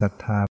มีศรัท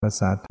ธาประ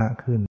สาทะ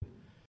ขึ้น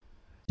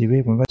ชีวิต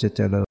มันก็จะเ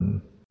จริญ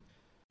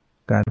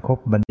การคบ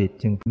บัณฑิต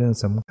จึงเป็นเรื่อง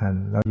สำคัญ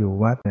เราอยู่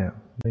วัดเนี่ย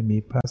ไม่มี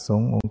พระส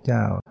งฆ์องค์เจ้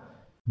า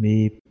มี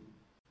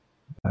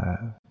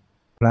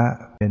พระ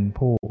เป็น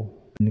ผู้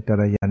เป็นกั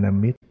ลยาณ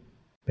มิตร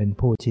เป็น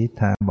ผู้ชี้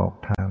ทางบอก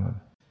ทาง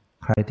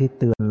ใครที่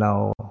เตือนเรา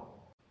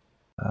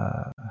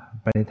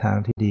ไปในทาง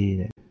ที่ดี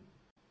เนี่ย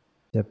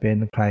จะเป็น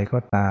ใครก็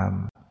ตาม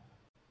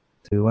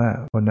ถือว่า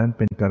คนนั้นเ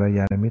ป็นกัลย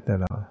าณมิตร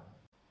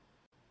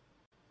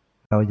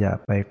เราอย่า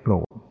ไปโกร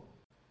ธ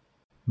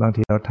บาง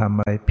ทีเราทำ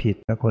อะไรผิด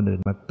แล้วคนอื่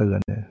นมาเตือน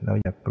เนี่ยเรา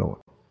อย่าโกรธ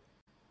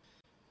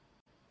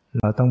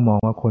เราต้องมอง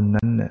ว่าคน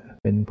นั้นเนี่ย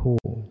เป็นผู้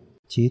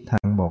ชี้ท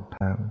างบอกท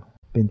าง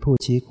เป็นผู้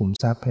ชี้ขุม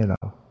ทรัพย์ให้เร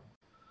า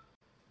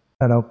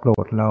ถ้าเราโกร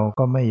ธเรา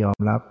ก็ไม่ยอม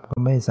รับก็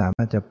ไม่สาม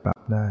ารถจะปรับ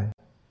ได้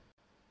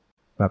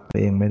ปรับตัว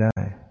เองไม่ได้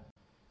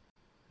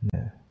น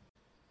ะ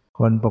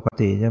คนปก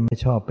ติจะไม่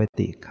ชอบไป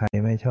ติใคร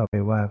ไม่ชอบไป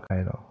ว่าใคร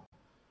หรอก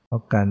เพรา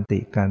ะการติ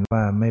การว่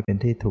าไม่เป็น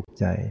ที่ถูก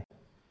ใจ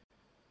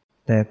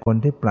แต่คน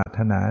ที่ปรารถ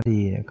นาดี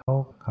เนี่ยเ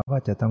ขาก็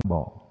จะต้องบ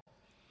อก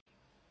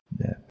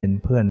เป็น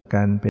เพื่อน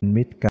กันเป็น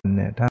มิตรกันเ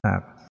นี่ยถ้าหา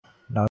ก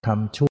เราท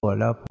ำชั่ว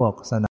แล้วพวก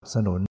สนับส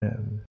นุนเนี่ย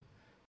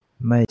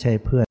ไม่ใช่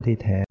เพื่อนที่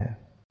แท้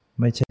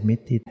ไม่ใช่มิต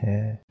รที่แท้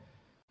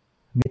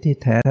มิตรที่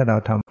แท้ถ้าเรา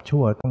ทำ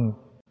ชั่ว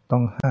ต้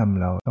องห้าม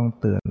เราต้อง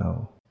เตือนเรา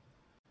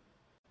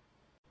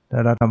ถ้า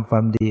เราทำควา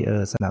มดี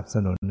สนับส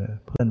นุน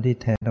เพื่อนที่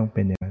แท้ต้องเ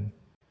ป็นอย่างนั้น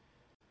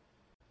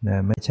นะ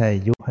ไม่ใช่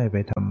ยุให้ไป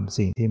ทำ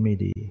สิ่งที่ไม่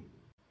ดี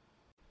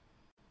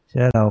ใ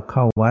ช่เราเ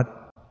ข้าวัด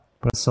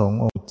พระสงฆ์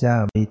องค์เจ้า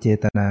มีเจ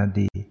ตนา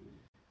ดี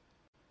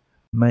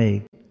ไม่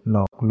หล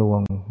อกลว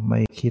งไม่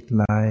คิด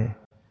ร้าย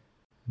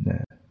นะ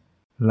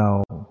เรา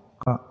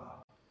ก็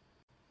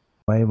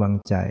ไว้วาง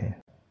ใจ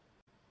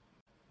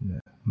น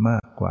ะมา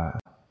กกว่า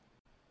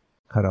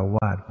ฆราว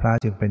าสพระ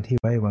จึงเป็นที่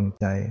ไว้วาง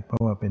ใจเพรา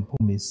ะว่าเป็นผู้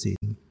มีศี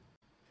ล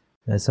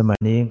แต่สมัย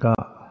นี้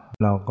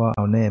เราก็เอ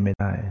าแน่ไม่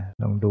ได้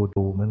ลอง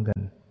ดูเหมือนกัน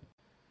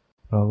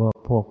เพราะว่า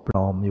พวกปล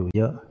อมอยู่เ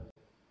ยอะ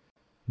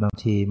บาง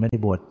ทีไม่ได้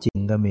บวชจริง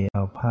ก็มีเอ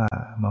าผ้า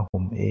มา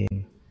ห่มเอง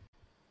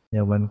อย่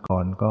างวันก่อ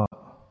นก็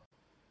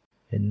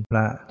เห็นพร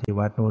ะที่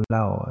วัดนู้นเ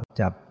ล่า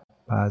จับ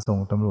พาส่ง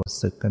ตำรวจ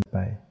ศึกกันไป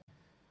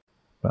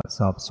ส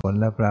อบสวน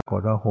แล้วปรากฏ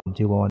ว่าห่ม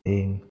จีวรเอ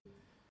ง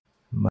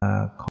มา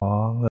ขอ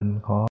เงิน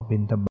ขอบิ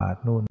ณฑบาต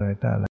นู่นอ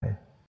ะไร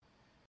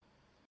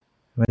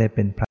ไม่ได้เ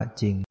ป็นพระ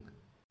จริง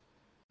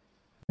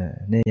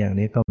นี่อย่าง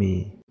นี้ก็มี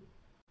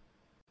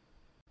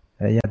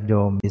ญาติโย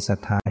มมีศรัท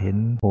ธาเห็น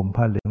ห่ม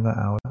ผ้าเหลืองก็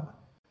เอาแล้ว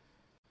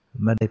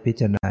ไม่ได้พิ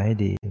จารณาให้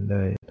ดีเล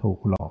ยถูก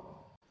หลอก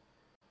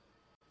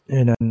ดั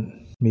งนั้น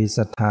มีศ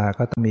รัทธา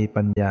ก็ต้องมี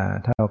ปัญญา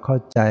ถ้าเราเข้า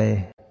ใจ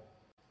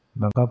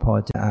มันก็พอ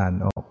จะอ่าน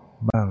ออก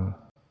บ้าง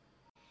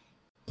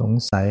สง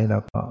สัยแล้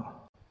วก็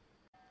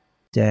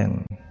แจ้ง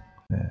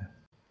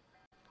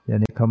อย่า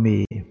งนี้เขามี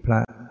พระ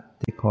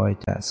ที่คอย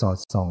จะสอด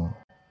ส่อง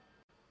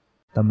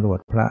ตำรวจ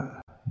พระ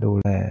ดู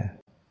แล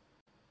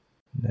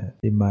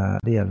ที่มา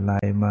เรียกรา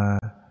ยมา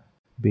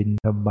บิณ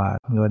ฑบาต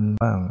เงิน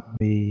บ้าง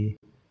มี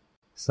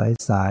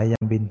สายยั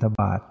งบิณฑ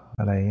บาต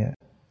อะไรเงี้ย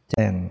แ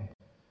จ้ง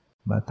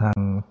มาทาง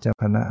เจ้า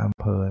คณะอำ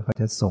เภอก็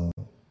จะส่ง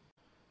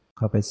เ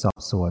ข้าไปสอบ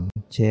สวน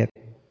เช็ค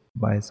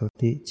ใบสุท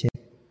ธิเช็ค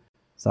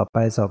สอบไป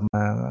สอบม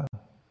า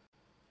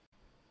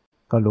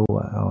ก็รู้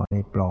ว่าเอาอัน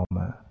นี้ปลอมม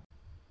า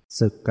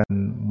ศึกกัน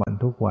วัน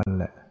ทุกวัน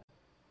แหละ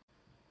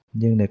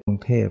ยิ่งในกรุง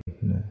เทพ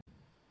นะ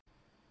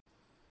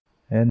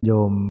โย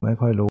มไม่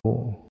ค่อยรู้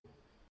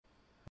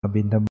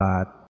บิณฑบา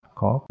ต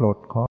ขอกรด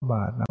ขอบ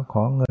าตรแล้วข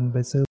อเงินไป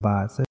ซื้อบา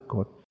ตรซื้อกร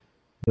ด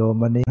โยม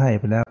วันนี้ให้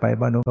ไปแล้วไป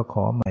บ้านโน้นก็ข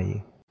อใหม่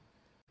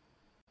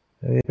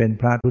เป็น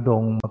พระธุด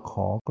งค์มาข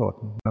อกรด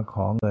มาข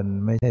อเงิน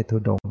ไม่ใช่ธุ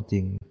ดงค์จ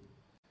ริง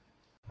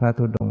พระ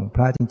ธุดงค์พ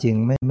ระจริง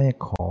ๆไม่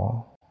ขอ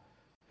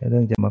เรื่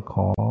องจะมาข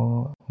อ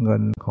เงิ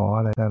นขอ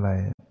อะไรต่ออะไร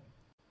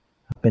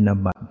เป็นอา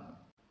บัติ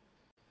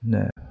น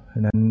ะเพรา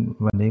ะนั้น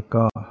วันนี้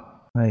ก็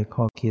ให้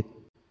ข้อคิด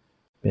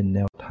เป็นแน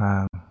วทา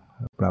ง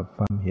ปรับค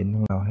วามเห็นข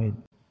องเราให้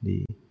ดี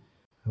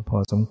พอ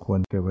สมควร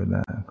แก่เวล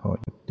าขอ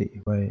ยุติ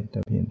ไว้แต่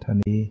เพียงเท่า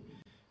นี้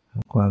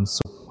ความ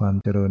สุขความ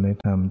เจริญใน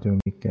ธรรมจง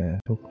มีแก่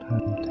ทุกท่า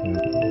นเถิ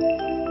ด